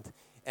ball. And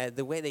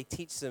the way they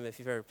teach them, if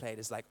you've ever played,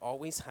 is like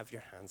always have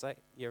your hands out.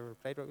 You ever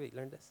played rugby? You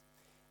learned this?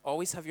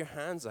 Always have your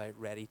hands out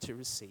ready to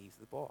receive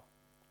the ball,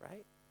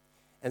 right?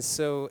 And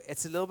so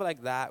it's a little bit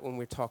like that when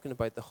we're talking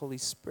about the Holy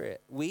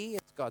Spirit. We,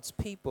 as God's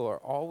people, are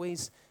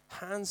always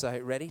hands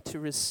out, ready to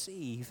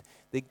receive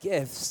the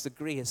gifts, the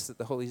grace that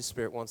the Holy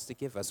Spirit wants to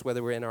give us,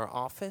 whether we're in our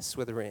office,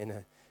 whether we're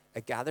in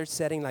a gathered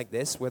setting like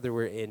this, whether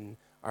we're in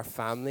our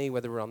family,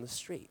 whether we're on the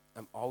street.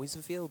 I'm always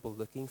available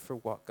looking for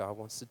what God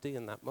wants to do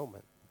in that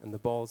moment. And the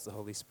ball is the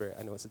Holy Spirit.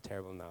 I know it's a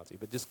terrible analogy,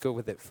 but just go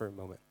with it for a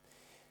moment.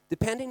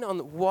 Depending on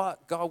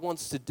what God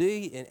wants to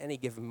do in any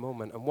given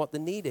moment and what the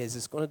need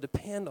is going to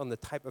depend on the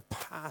type of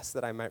pass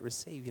that I might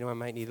receive. You know, I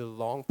might need a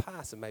long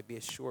pass. It might be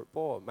a short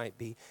ball. It might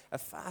be a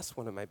fast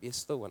one. It might be a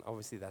slow one.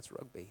 Obviously, that's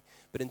rugby.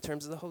 But in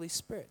terms of the Holy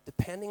Spirit,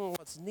 depending on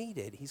what's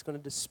needed, he's going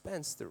to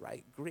dispense the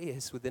right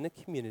grace within a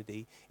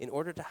community in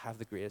order to have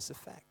the greatest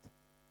effect.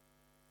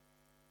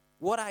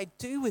 What I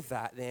do with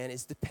that, then,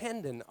 is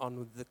dependent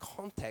on the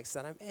context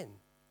that I'm in.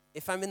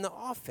 If I'm in the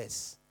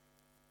office,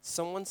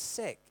 someone's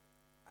sick,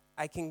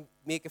 I can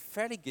make a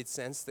fairly good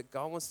sense that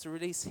God wants to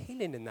release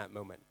healing in that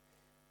moment.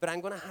 But I'm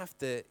going to have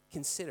to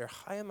consider,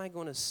 how am I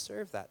going to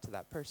serve that to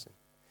that person?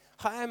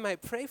 How I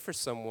might pray for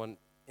someone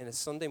in a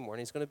Sunday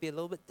morning is going to be a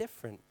little bit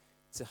different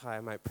to how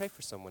I might pray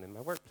for someone in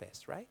my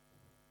workplace, right?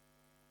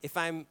 If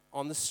I'm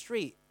on the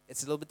street,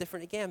 it's a little bit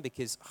different again,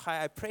 because how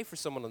I pray for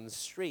someone on the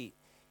street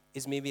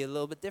is maybe a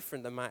little bit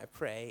different than I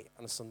pray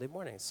on a Sunday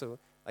morning. So,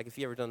 like, if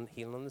you ever done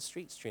healing on the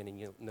streets training,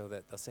 you'll know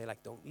that they'll say,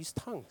 like, don't use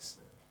tongues.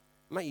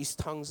 I might use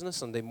tongues on a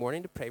Sunday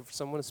morning to pray for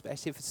someone,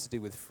 especially if it's to do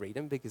with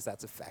freedom, because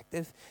that's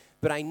effective.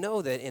 But I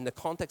know that in the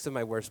context of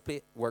my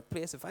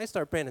workplace, if I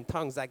start praying in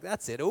tongues, like,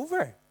 that's it,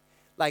 over.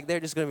 Like, they're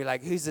just going to be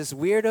like, who's this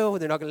weirdo?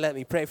 They're not going to let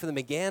me pray for them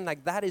again.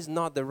 Like, that is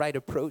not the right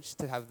approach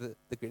to have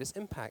the greatest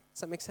impact.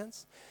 Does that make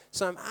sense?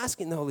 So I'm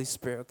asking the Holy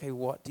Spirit, okay,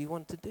 what do you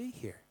want to do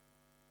here?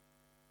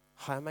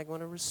 How am I going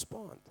to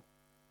respond?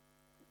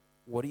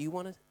 What do you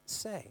want to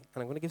say?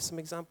 And I'm going to give some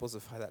examples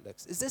of how that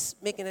looks. Is this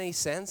making any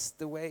sense,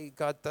 the way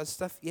God does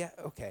stuff? Yeah?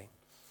 Okay.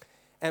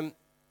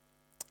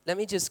 Let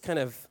me just kind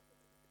of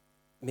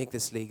make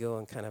this legal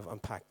and kind of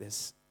unpack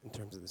this in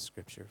terms of the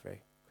scripture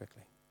very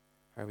quickly.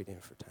 How are we doing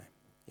for time?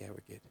 Yeah,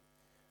 we're good.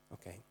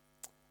 Okay.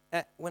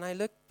 When I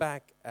look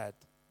back at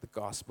the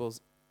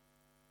Gospels,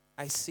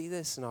 I see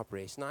this in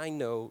operation. I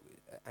know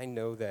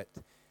that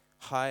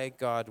how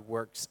God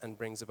works and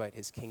brings about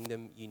his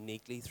kingdom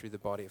uniquely through the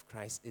body of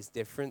Christ is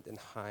different than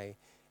how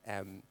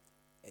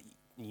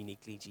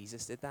uniquely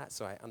Jesus did that.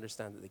 So I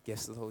understand that the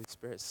gifts of the Holy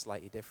Spirit is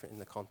slightly different in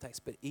the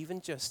context. But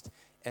even just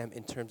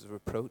in terms of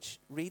approach,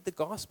 read the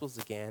Gospels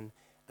again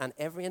and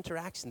every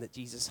interaction that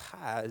Jesus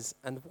has.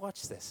 And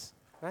watch this,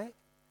 right?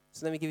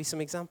 So let me give you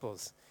some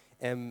examples.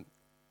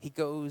 He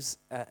goes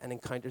and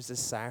encounters this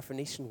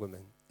Syrophoenician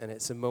woman, and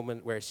it's a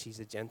moment where she's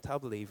a Gentile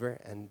believer,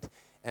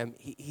 and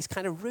he's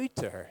kind of rude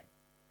to her.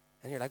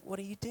 And you're like, what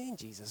are you doing,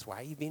 Jesus? Why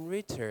are you being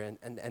rude to her?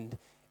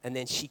 And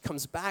then she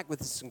comes back with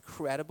this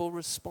incredible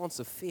response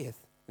of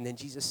faith. And then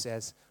Jesus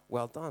says,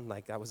 well done,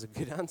 like that was a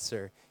good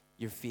answer.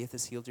 Your faith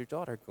has healed your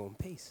daughter. Go in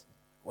peace.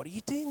 What are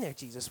you doing there,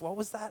 Jesus? What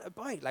was that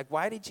about? Like,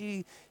 why did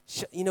you,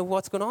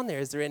 what's going on there?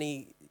 Is there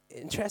any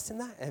interest in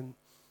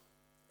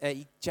that?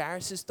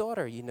 Jairus'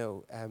 daughter,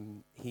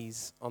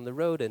 he's on the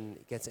road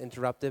and gets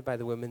interrupted by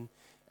the woman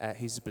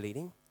who's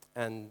bleeding.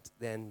 And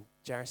then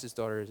Jairus'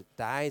 daughter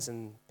dies,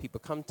 and people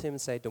come to him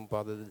and say, don't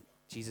bother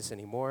Jesus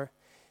anymore.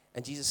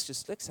 And Jesus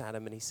just looks at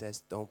him and he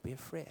says, don't be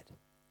afraid.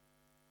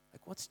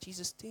 Like, what's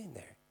Jesus doing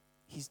there?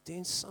 He's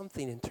doing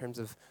something in terms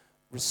of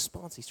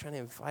response. He's trying to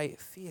invite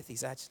faith.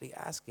 He's actually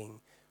asking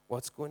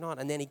what's going on.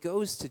 And then he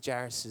goes to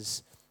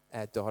Jairus'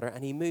 daughter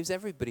and he moves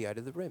everybody out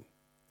of the room.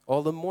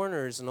 All the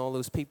mourners and all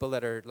those people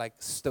that are like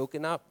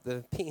stoking up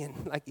the pain,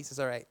 like he says,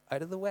 all right,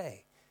 out of the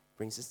way.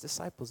 Brings his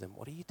disciples in.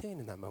 What are you doing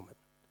in that moment?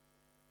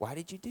 Why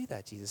did you do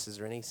that, Jesus? Is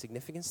there any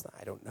significance?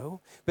 I don't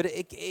know. But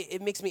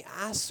it makes me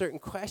ask certain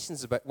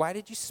questions about, why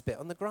did you spit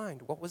on the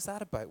ground? What was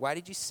that about? Why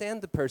did you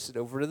send the person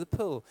over to the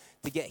pool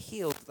to get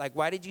healed? Like,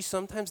 why did you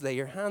sometimes lay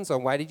your hands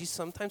on? Why did you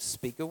sometimes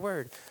speak a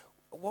word?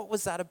 What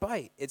was that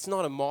about? It's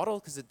not a model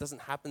because it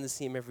doesn't happen the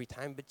same every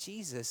time, but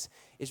Jesus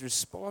is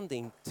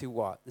responding to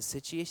what? The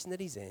situation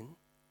that he's in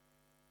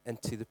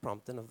and to the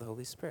prompting of the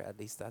Holy Spirit. At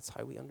least that's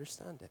how we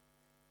understand it,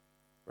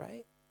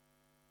 right?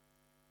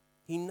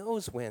 He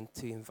knows when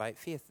to invite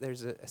faith.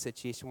 There's a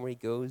situation where he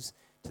goes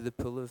to the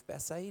pool of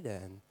Bethsaida,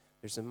 and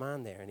there's a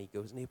man there, and he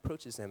goes and he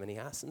approaches them, and he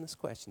asks him this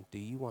question, do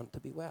you want to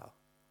be well?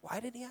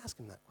 Why did he ask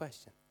him that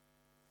question?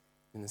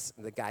 And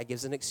the guy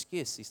gives an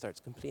excuse. He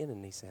starts complaining,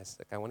 and he says,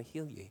 look, I want to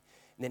heal you.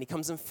 And then he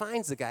comes and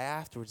finds the guy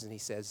afterwards, and he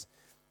says,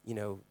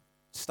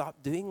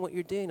 stop doing what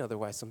you're doing,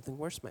 otherwise something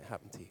worse might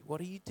happen to you.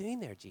 What are you doing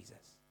there,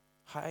 Jesus?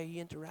 How are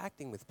you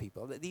interacting with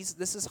people?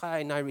 This is how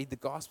I now read the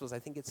Gospels. I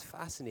think it's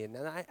fascinating.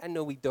 And I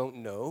know we don't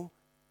know.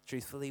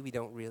 Truthfully, we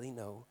don't really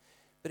know.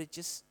 But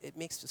it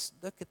makes us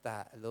look at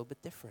that a little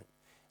bit different.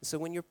 And so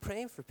when you're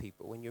praying for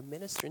people, when you're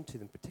ministering to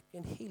them,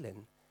 particularly in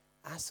healing,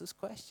 ask those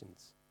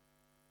questions.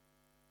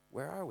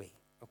 Where are we?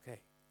 Okay,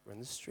 we're in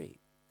the street.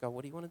 God,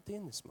 what do you want to do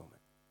in this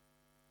moment?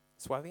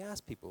 That's why we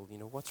ask people,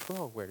 what's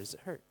wrong? Where does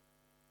it hurt?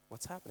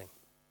 What's happening?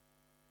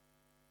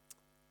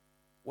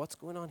 What's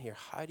going on here?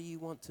 How do you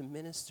want to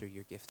minister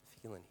your gift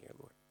of healing here,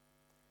 Lord?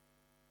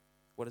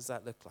 What does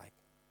that look like?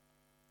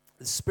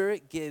 The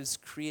Spirit gives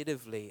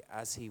creatively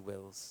as he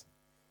wills.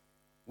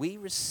 We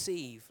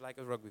receive, like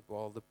a rugby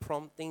ball, the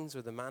promptings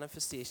or the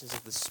manifestations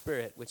of the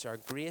Spirit, which are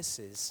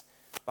graces,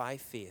 by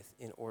faith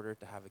in order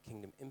to have a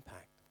kingdom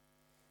impact.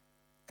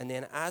 And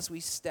then as we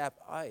step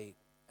out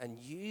and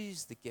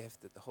use the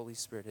gift that the Holy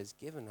Spirit has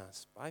given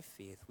us by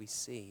faith, we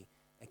see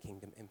a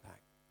kingdom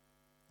impact.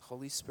 The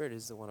Holy Spirit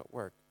is the one at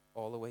work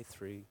all the way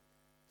through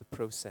the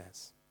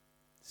process.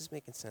 This is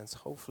making sense.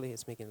 Hopefully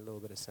it's making a little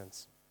bit of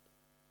sense.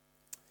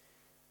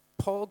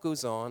 Paul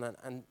goes on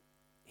and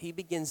he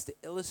begins to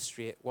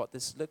illustrate what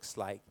this looks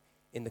like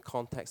in the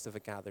context of a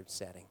gathered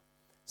setting.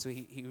 So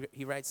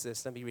he writes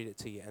this. Let me read it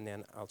to you, and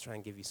then I'll try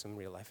and give you some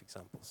real-life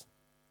examples.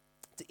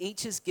 To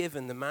each is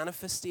given the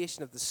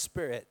manifestation of the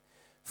Spirit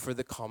for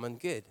the common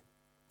good.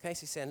 Okay,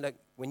 so he's saying, look,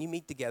 when you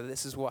meet together,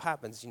 this is what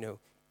happens, The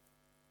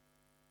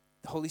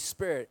Holy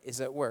Spirit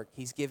is at work.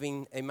 He's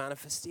giving a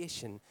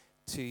manifestation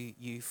to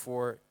you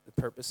for the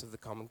purpose of the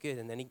common good.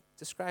 And then he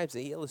describes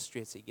it, he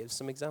illustrates it, he gives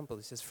some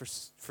examples. He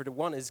says, for the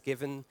one is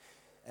given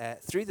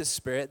through the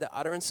Spirit the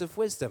utterance of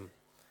wisdom,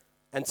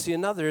 and to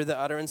another the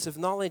utterance of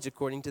knowledge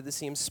according to the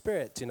same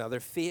Spirit, to another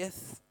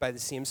faith by the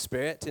same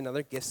Spirit, to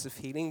another gifts of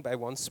healing by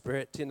one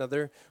Spirit, to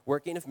another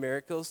working of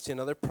miracles, to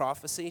another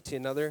prophecy, to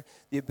another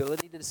the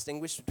ability to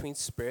distinguish between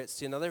spirits,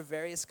 to another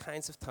various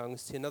kinds of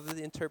tongues, to another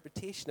the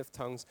interpretation of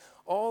tongues.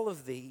 All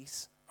of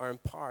these are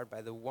empowered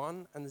by the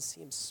one and the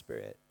same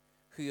Spirit,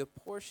 who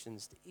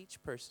apportions to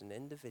each person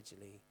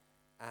individually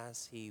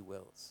as he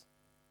wills.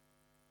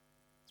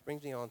 This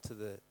brings me on to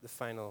the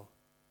final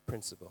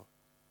principle.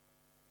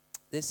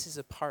 This is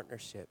a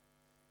partnership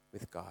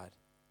with God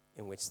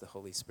in which the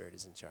Holy Spirit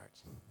is in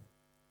charge.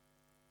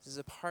 This is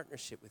a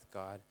partnership with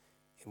God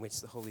in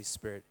which the Holy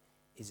Spirit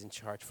is in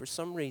charge. For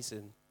some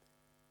reason,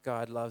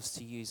 God loves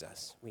to use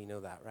us. We know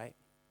that, right?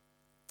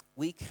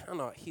 We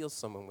cannot heal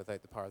someone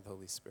without the power of the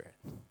Holy Spirit.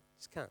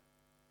 Just can't.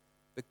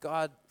 But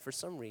God, for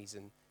some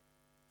reason,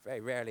 very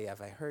rarely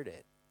have I heard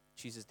it,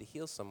 chooses to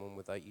heal someone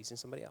without using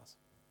somebody else.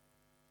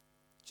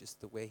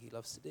 Just the way he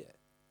loves to do it.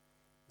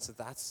 So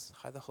that's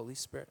how the Holy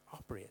Spirit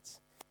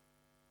operates.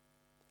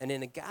 And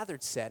in a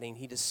gathered setting,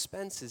 he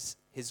dispenses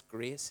his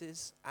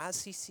graces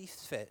as he sees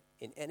fit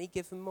in any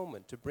given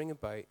moment to bring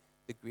about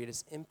the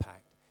greatest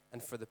impact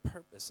and for the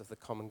purpose of the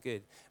common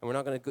good. And we're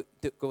not going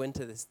to go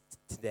into this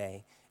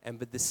today.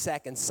 But the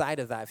second side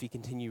of that, if you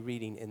continue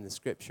reading in the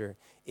scripture,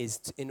 is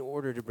in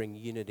order to bring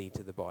unity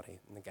to the body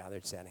in the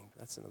gathered setting.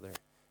 That's another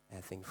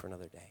thing for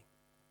another day.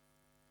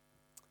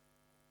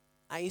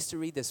 I used to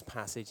read this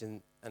passage,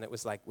 and it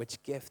was like,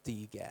 which gift do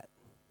you get,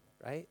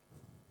 right?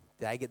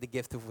 Did I get the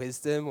gift of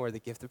wisdom or the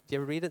gift of, do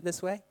you ever read it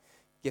this way?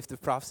 Gift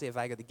of prophecy, have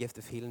I got the gift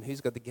of healing?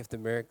 Who's got the gift of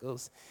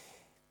miracles?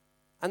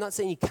 I'm not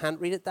saying you can't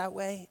read it that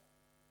way,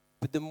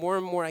 but the more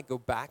and more I go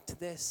back to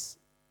this,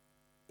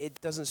 it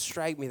doesn't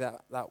strike me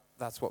that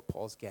that's what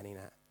Paul's getting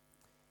at.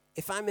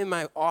 If I'm in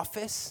my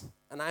office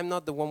and I'm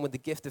not the one with the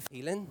gift of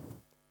healing,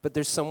 but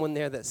there's someone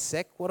there that's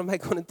sick, what am I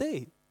going to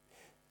do?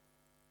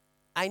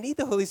 I need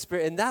the Holy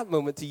Spirit in that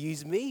moment to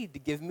use me, to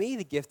give me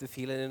the gift of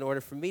healing in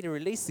order for me to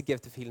release the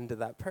gift of healing to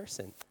that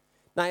person.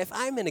 Now, if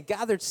I'm in a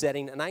gathered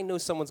setting and I know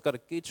someone's got a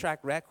good track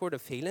record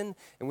of healing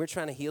and we're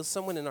trying to heal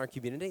someone in our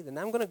community, then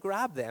I'm going to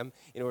grab them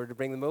in order to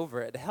bring them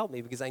over to help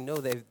me because I know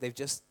they've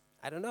just,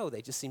 I don't know,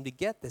 they just seem to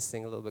get this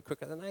thing a little bit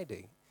quicker than I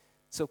do.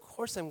 So, of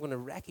course, I'm going to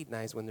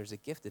recognize when there's a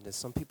giftedness.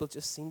 Some people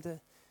just seem to,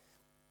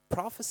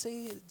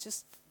 prophecy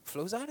just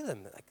flows out of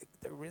them. Like,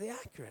 they're really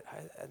accurate.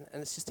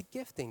 And it's just a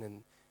gifting.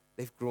 And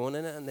they've grown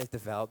in it and they've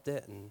developed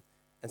it.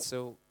 And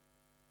so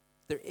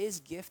there is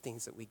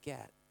giftings that we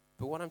get.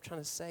 But what I'm trying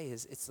to say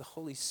is it's the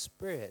Holy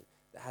Spirit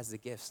that has the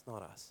gifts,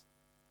 not us.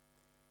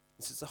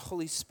 It's the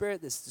Holy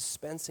Spirit that's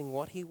dispensing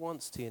what he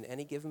wants to in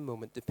any given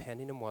moment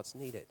depending on what's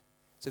needed.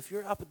 So if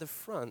you're up at the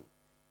front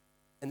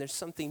and there's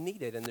something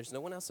needed and there's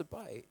no one else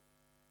about,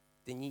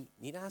 then you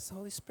need to ask the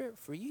Holy Spirit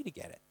for you to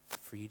get it,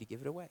 for you to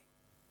give it away.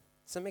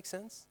 Does that make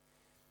sense?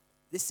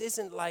 This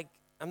isn't like,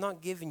 I'm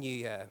not giving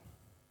you a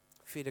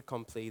fait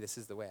accompli, this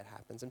is the way it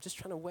happens. I'm just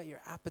trying to whet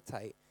your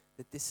appetite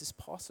that this is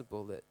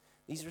possible, that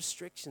these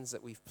restrictions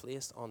that we've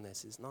placed on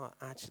this is not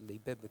actually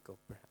biblical,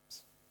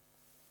 perhaps.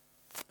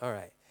 All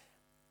right.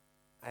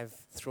 I've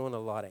thrown a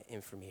lot of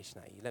information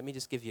at you. Let me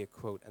just give you a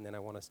quote, and then I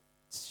want to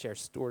share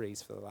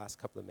stories for the last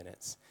couple of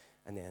minutes,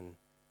 and then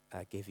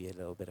give you a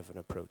little bit of an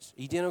approach.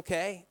 Are you doing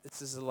okay?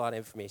 This is a lot of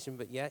information,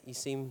 but yeah, you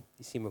seem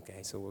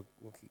okay, so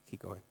we'll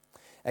keep going.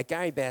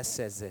 Gary Best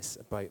says this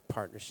about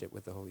partnership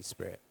with the Holy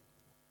Spirit.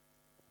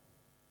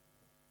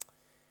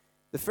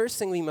 The first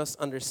thing we must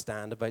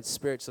understand about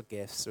spiritual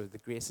gifts or the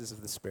graces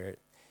of the Spirit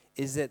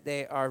is that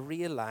they are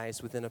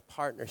realized within a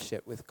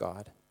partnership with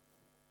God.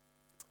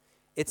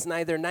 It's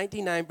neither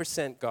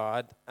 99%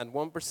 God and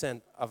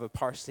 1% of a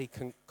partially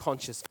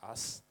conscious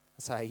us.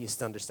 That's how I used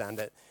to understand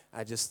it.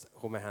 I just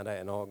hold my hand out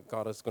and all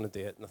God is going to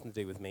do it, nothing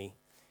to do with me.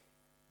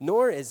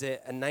 Nor is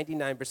it a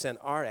 99%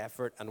 our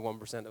effort and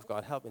 1% of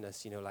God helping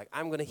us. You know, like,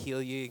 I'm going to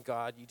heal you,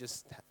 God, you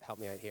just help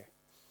me out here.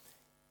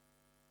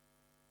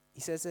 He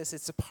says this,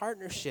 it's a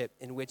partnership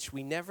in which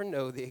we never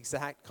know the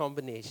exact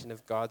combination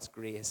of God's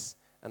grace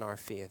and our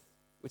faith,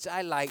 which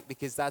I like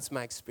because that's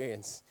my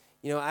experience.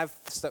 You know, I've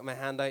stuck my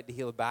hand out to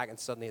heal a back and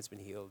suddenly it's been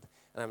healed.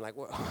 And I'm like,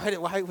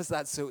 why was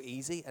that so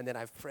easy? And then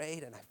I've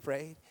prayed and I've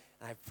prayed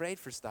and I've prayed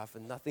for stuff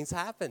and nothing's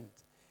happened.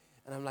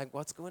 And I'm like,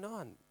 what's going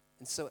on?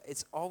 And so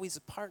it's always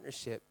a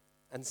partnership.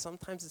 And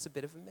sometimes it's a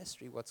bit of a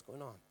mystery what's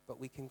going on, but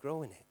we can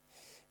grow in it.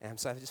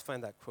 So I just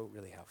find that quote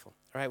really helpful.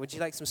 All right, would you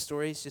like some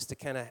stories just to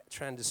kind of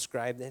try and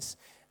describe this?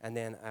 And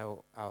then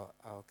I'll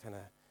kind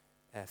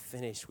of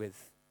finish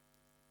with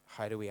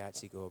how do we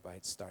actually go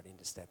about starting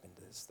to step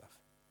into this stuff.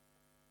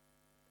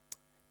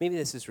 Maybe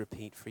this is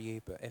repeat for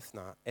you, but if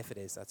not, if it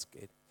is, that's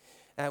good.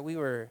 We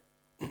were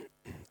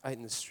out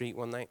in the street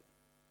one night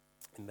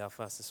in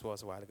Belfast, this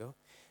was a while ago,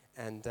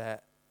 and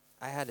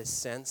I had a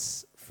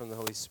sense from the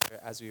Holy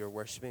Spirit as we were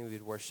worshiping. We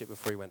would worship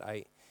before we went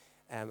out.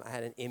 I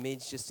had an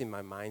image just in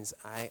my mind's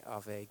eye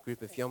of a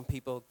group of young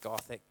people,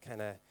 gothic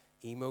kind of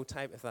emo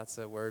type, if that's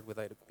a word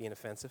without it being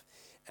offensive,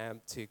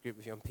 to a group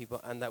of young people,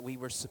 and that we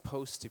were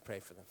supposed to pray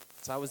for them.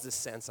 So that was the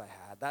sense I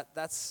had.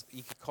 That's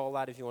you could call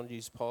that, if you want to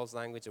use Paul's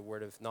language, a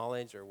word of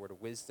knowledge or a word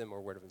of wisdom or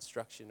a word of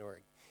instruction, or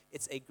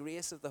it's a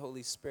grace of the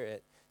Holy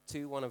Spirit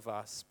to one of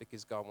us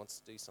because God wants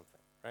to do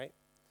something, right?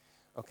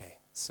 Okay,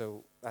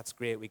 so that's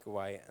great. We go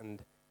out,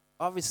 and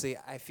obviously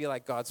I feel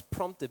like God's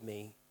prompted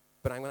me,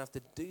 but I'm going to have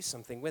to do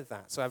something with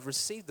that. So I've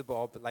received the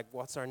ball, but like,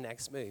 what's our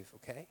next move,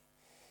 okay?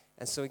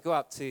 And so we go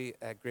up to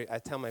a group. I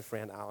tell my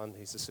friend Alan,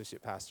 who's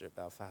associate pastor at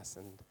Belfast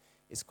and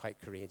is quite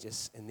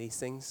courageous in these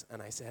things.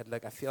 And I said,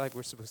 look, I feel like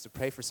we're supposed to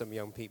pray for some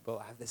young people.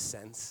 I have this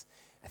sense.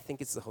 I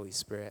think it's the Holy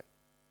Spirit.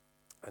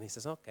 And he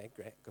says, okay,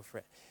 great, go for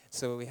it.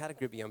 So we had a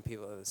group of young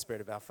people of the Spirit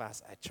of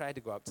Belfast. I tried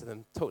to go up to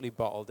them, totally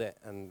bottled it,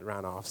 and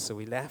ran off. So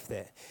we left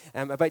it.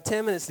 About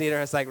 10 minutes later,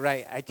 I was like,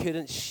 right, I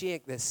couldn't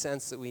shake this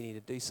sense that we need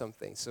to do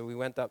something. So we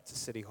went up to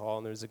City Hall,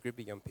 and there was a group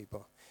of young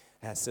people,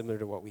 similar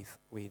to what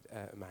we'd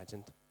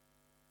imagined.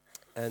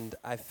 And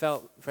I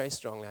felt very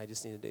strongly, I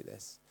just need to do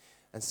this.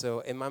 And so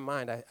in my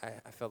mind,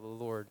 I felt the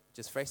Lord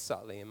just very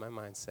subtly in my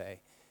mind say,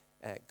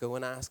 go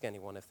and ask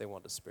anyone if they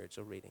want a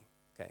spiritual reading.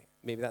 Okay,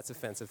 maybe that's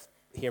offensive.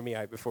 Hear me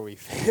out before you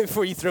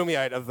throw me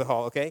out of the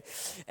hall, okay?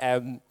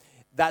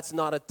 That's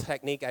not a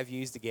technique I've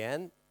used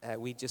again.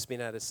 We'd just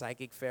been at a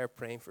psychic fair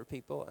praying for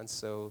people, and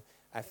so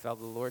I felt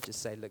the Lord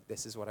just say, look,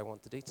 this is what I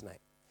want to do tonight.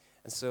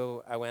 And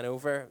so I went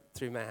over,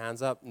 threw my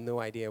hands up, no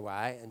idea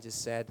why, and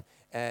just said,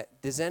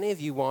 does any of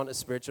you want a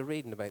spiritual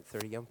reading? About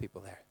 30 young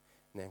people there.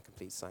 And then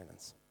complete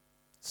silence.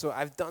 So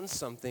I've done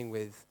something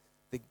with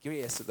the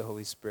grace that the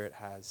Holy Spirit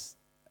has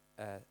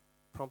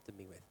prompted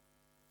me with.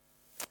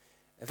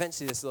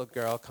 Eventually, this little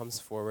girl comes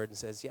forward and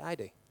says, yeah, I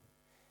do.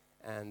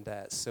 And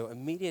so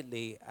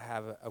immediately, I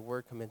have a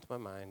word come into my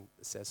mind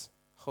that says,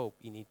 hope.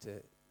 You need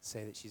to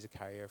say that she's a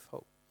carrier of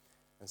hope.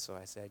 And so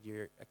I said,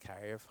 you're a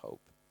carrier of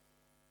hope.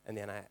 And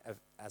then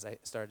as I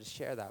started to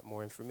share that,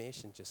 more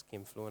information just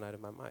came flowing out of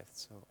my mouth.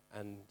 So,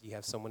 and you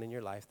have someone in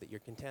your life that you're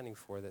contending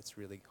for that's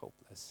really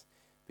hopeless,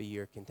 but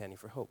you're contending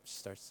for hope. She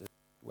starts to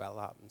well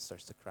up and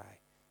starts to cry.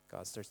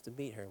 God starts to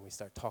meet her, and we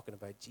start talking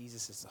about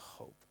Jesus as the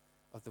hope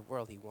of the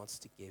world. He wants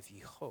to give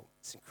you hope.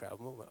 It's an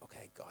incredible moment.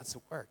 Okay, God's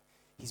at work.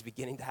 He's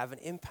beginning to have an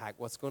impact.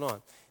 What's going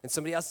on? And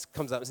somebody else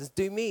comes up and says,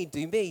 do me,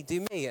 do me,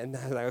 do me. And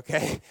I'm like,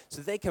 okay.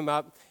 So they come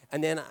up,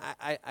 and then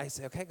I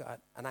say, okay, God.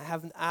 And I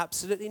have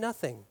absolutely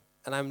nothing.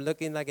 And I'm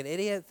looking like an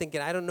idiot,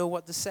 thinking, I don't know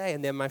what to say.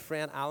 And then my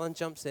friend Alan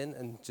jumps in,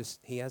 and just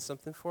he has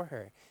something for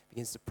her.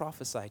 Begins to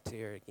prophesy to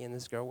her. Again,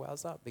 this girl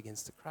wells up,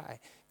 begins to cry.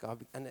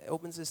 And it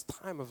opens this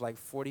time of like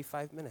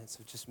 45 minutes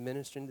of just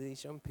ministering to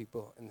these young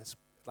people. And it's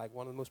like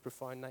one of the most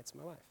profound nights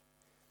of my life.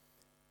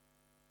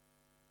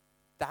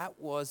 That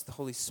was the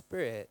Holy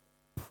Spirit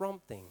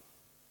prompting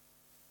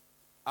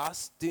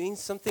us doing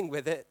something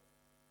with it,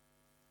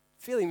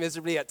 feeling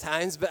miserably at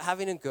times, but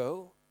having a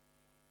go,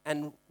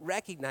 and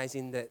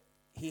recognizing that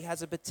he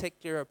has a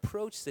particular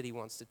approach that he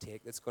wants to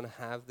take that's going to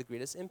have the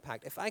greatest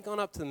impact. If I gone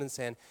up to them and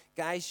saying,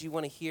 guys, you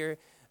want to hear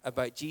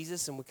about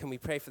Jesus and can we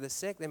pray for the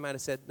sick? They might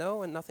have said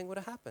no, and nothing would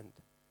have happened.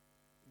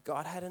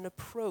 God had an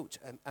approach,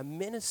 a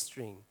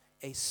ministering,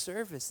 a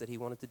service that he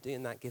wanted to do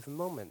in that given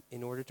moment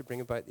in order to bring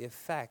about the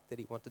effect that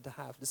he wanted to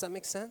have. Does that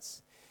make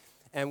sense?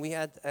 And we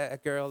had a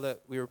girl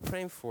that we were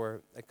praying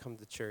for that come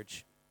to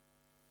church,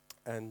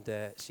 and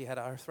she had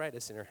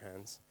arthritis in her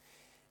hands.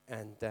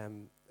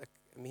 And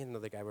me and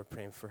another guy were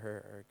praying for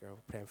her, or a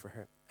girl praying for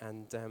her.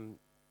 And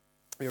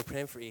we were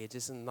praying for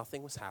ages, and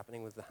nothing was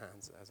happening with the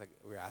hands. I was like,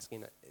 we were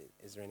asking,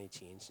 is there any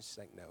change? And she's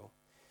like, no.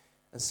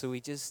 And so we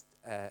just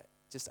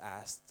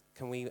asked,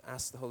 can we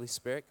ask the Holy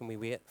Spirit? Can we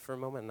wait for a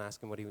moment and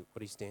ask him what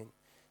he's doing?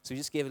 So we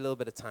just gave a little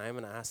bit of time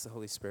and asked the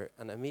Holy Spirit.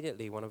 And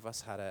immediately one of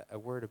us had a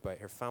word about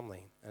her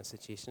family, and a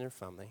situation in her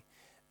family.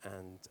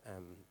 And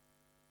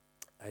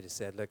I just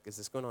said, look, is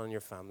this going on in your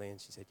family? And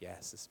she said,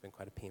 yes, this has been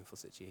quite a painful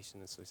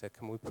situation. And so we said,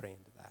 can we pray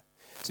into that?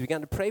 So we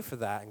began to pray for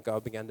that, and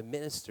God began to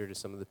minister to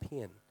some of the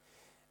pain.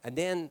 And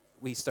then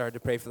we started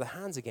to pray for the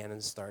hands again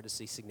and started to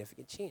see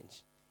significant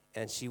change.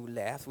 And she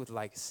left with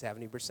like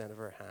 70% of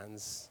her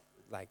hands,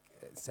 like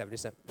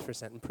 70%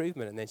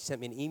 improvement. And then she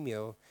sent me an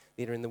email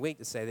later in the week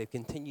to say they've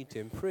continued to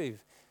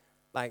improve.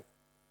 Like,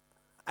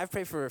 I've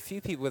prayed for a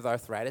few people with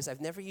arthritis. I've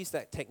never used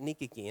that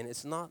technique again.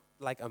 It's not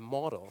like a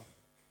model,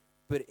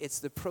 but it's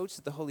the approach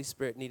that the Holy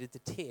Spirit needed to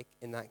take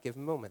in that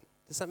given moment.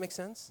 Does that make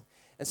sense?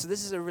 And so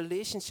this is a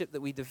relationship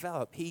that we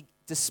develop. He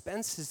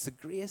dispenses the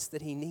grace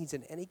that he needs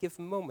in any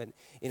given moment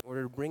in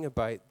order to bring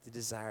about the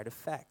desired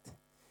effect.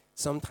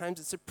 Sometimes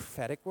it's a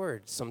prophetic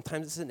word.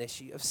 Sometimes it's an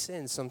issue of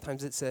sin.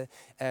 Sometimes it's a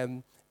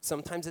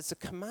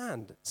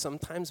command.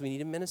 Sometimes we need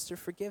to minister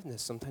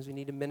forgiveness. Sometimes we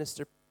need to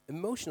minister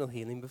emotional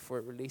healing before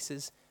it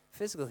releases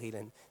physical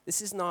healing.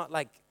 This is not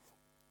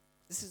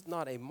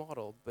a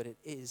model, but it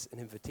is an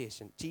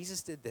invitation.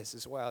 Jesus did this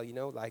as well,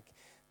 like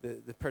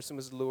the person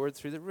was lowered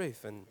through the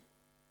roof and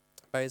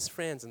by his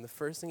friends, and the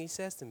first thing he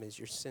says to him is,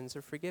 your sins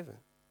are forgiven.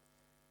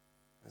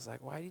 I was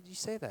like, why did you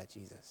say that,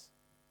 Jesus?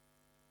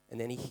 And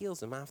then he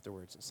heals him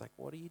afterwards. It's like,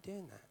 what are you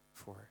doing that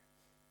for?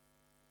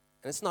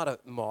 And it's not a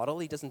model.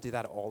 He doesn't do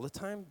that all the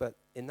time, but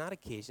in that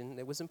occasion,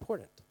 it was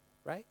important,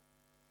 right?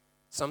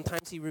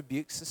 Sometimes he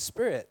rebukes the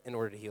spirit in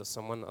order to heal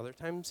someone. Other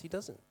times he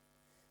doesn't.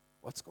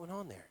 What's going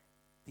on there?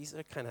 These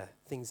are kind of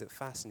things that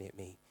fascinate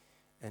me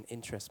and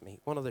interest me.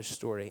 One other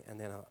story, and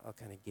then I'll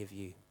kind of give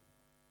you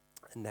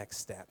the next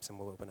steps, and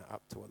we'll open it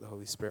up to what the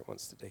Holy Spirit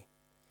wants to do.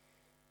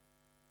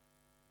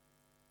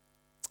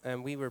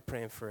 And we were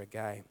praying for a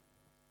girl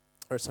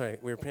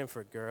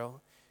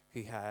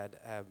who had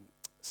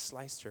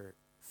sliced her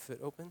foot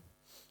open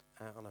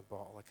on a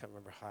ball. I can't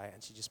remember how,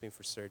 and she'd just been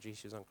for surgery.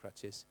 She was on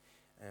crutches,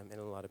 in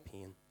a lot of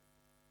pain.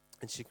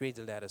 And she agreed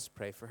to let us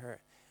pray for her.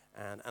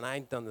 And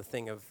I'd done the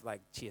thing of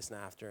like chasing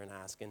after her and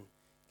asking,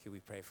 could we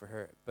pray for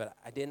her? But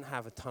I didn't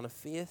have a ton of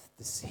faith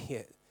to see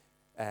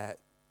it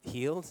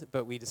healed,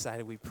 but we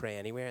decided we'd pray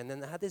anyway. And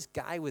then I had this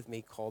guy with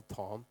me called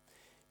Tom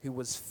who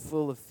was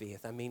full of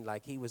faith. I mean,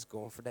 like he was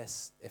going for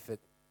this. If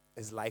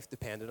his life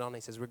depended on it,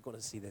 he says, we're going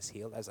to see this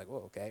healed. I was like,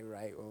 oh, okay,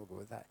 right, we'll go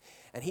with that.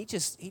 And he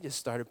just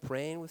started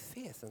praying with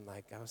faith. And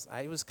like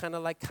I was kind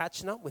of like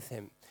catching up with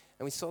him.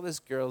 And we saw this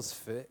girl's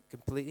foot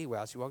completely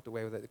well. She walked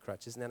away without the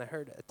crutches. And then I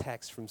heard a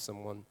text from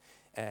someone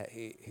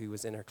who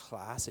was in her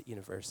class at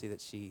university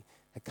that she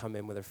had come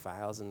in with her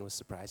files and was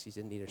surprised she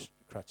didn't need her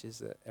crutches,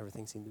 that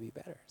everything seemed to be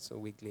better. So a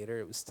week later,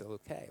 it was still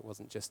okay. It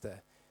wasn't just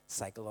a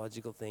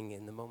psychological thing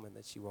in the moment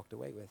that she walked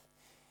away with.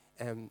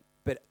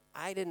 But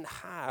I didn't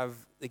have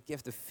the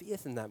gift of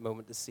faith in that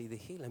moment to see the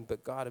healing,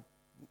 but God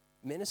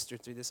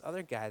ministered through this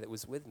other guy that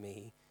was with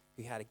me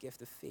who had a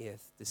gift of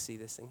faith to see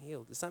this thing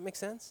healed. Does that make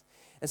sense?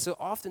 And so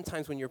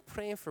oftentimes when you're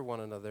praying for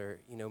one another,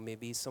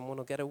 maybe someone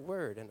will get a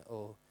word and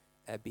it'll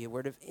be a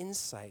word of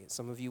insight.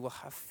 Some of you will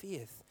have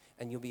faith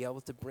and you'll be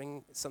able to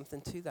bring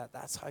something to that.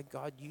 That's how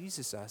God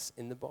uses us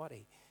in the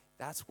body.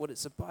 That's what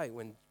it's about.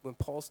 When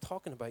Paul's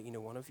talking about,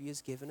 one of you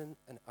is given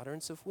an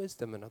utterance of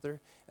wisdom, another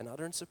an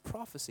utterance of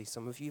prophecy.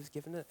 Some of you have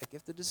given a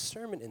gift of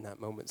discernment in that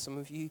moment. Some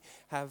of you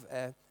have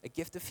a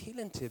gift of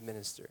healing to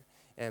administer.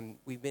 And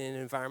we've been in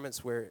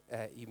environments where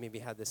you maybe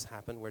had this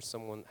happen, where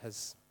someone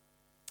has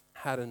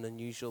had an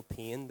unusual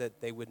pain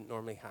that they wouldn't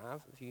normally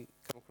have. If you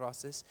come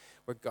across this,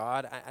 where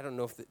God, I don't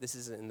know if this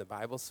is in the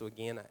Bible, so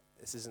again,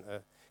 this isn't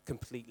a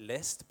complete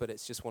list, but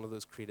it's just one of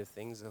those creative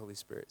things the Holy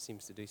Spirit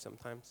seems to do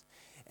sometimes.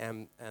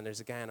 And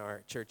there's a guy in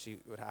our church who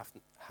would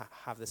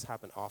have this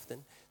happen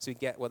often. So you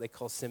get what they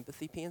call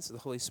sympathy pain. So the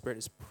Holy Spirit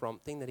is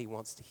prompting that he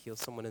wants to heal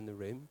someone in the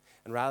room.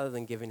 And rather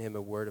than giving him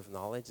a word of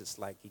knowledge, it's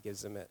like he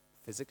gives him it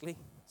physically.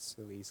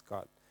 So he's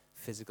got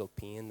physical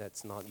pain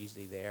that's not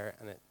usually there,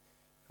 and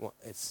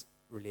it's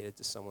related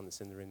to someone that's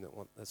in the room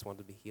that's wanted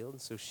to be healed.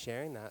 And so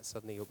sharing that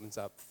suddenly opens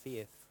up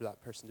faith for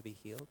that person to be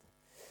healed.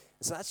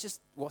 So that's just,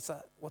 what's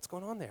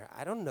going on there?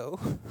 I don't know.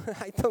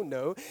 I don't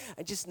know.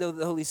 I just know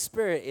the Holy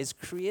Spirit is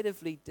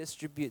creatively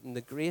distributing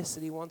the grace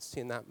that he wants to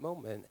in that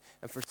moment.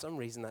 And for some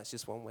reason, that's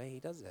just one way he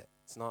does it.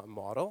 It's not a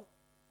model.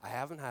 I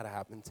haven't had it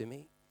happen to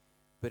me,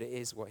 but it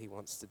is what he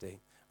wants to do.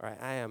 All right,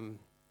 I am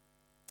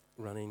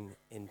running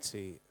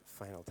into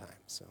final time.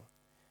 So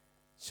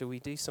shall we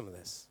do some of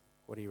this?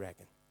 What do you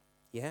reckon?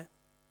 Yeah?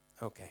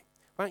 Okay.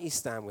 Why don't you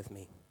stand with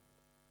me?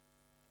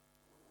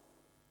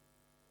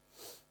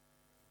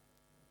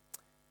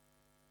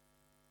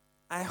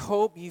 I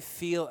hope you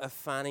feel a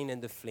fanning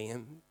in the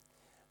flame.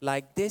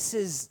 Like this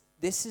is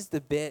the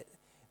bit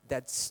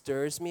that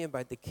stirs me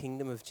about the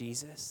kingdom of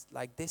Jesus.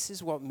 Like this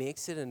is what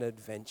makes it an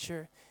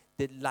adventure.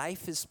 That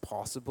life is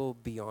possible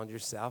beyond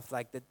yourself.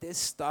 Like that this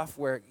stuff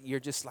where you're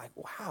just like,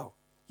 wow,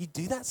 you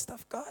do that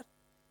stuff, God?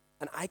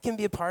 And I can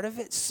be a part of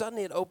it.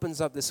 Suddenly it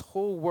opens up this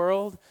whole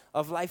world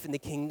of life in the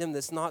kingdom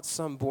that's not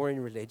some boring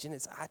religion.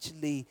 It's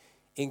actually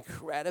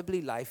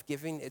incredibly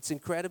life-giving. It's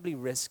incredibly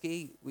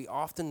risky. We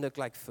often look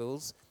like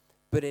fools.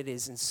 But it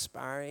is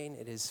inspiring,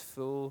 it is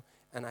full,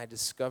 and I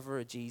discover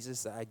a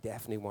Jesus that I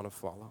definitely want to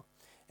follow.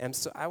 And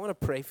so I want to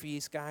pray for you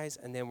guys,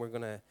 and then we're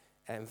going to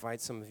invite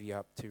some of you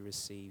up to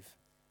receive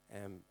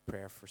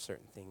prayer for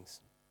certain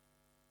things.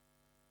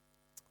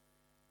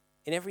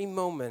 In every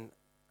moment,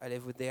 I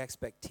live with the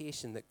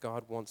expectation that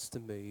God wants to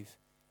move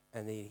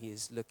and that he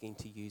is looking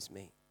to use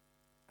me.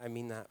 I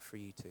mean that for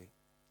you too.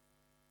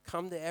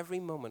 Come to every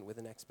moment with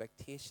an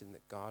expectation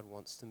that God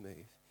wants to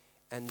move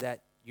and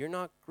that you're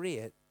not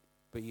great,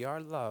 but you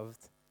are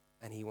loved,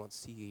 and he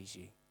wants to use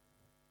you.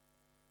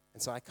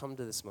 And so I come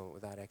to this moment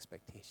with that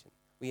expectation.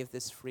 We have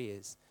this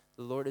phrase,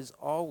 the Lord is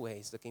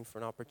always looking for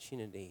an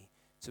opportunity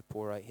to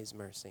pour out his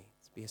mercy.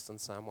 It's based on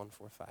Psalm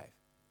 145.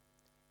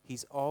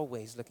 He's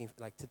always looking,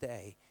 like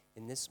today,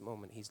 in this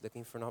moment, he's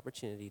looking for an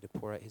opportunity to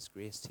pour out his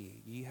grace to you.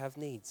 You have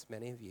needs,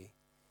 many of you.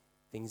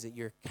 Things that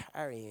you're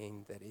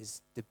carrying that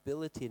is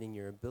debilitating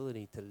your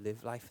ability to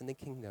live life in the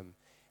kingdom.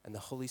 And the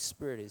Holy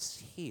Spirit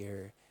is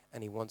here,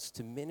 and he wants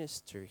to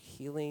minister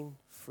healing,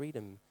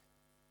 freedom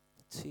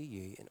to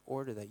you in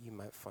order that you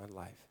might find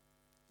life,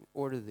 in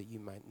order that you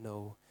might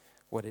know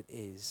what it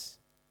is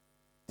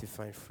to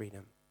find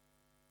freedom.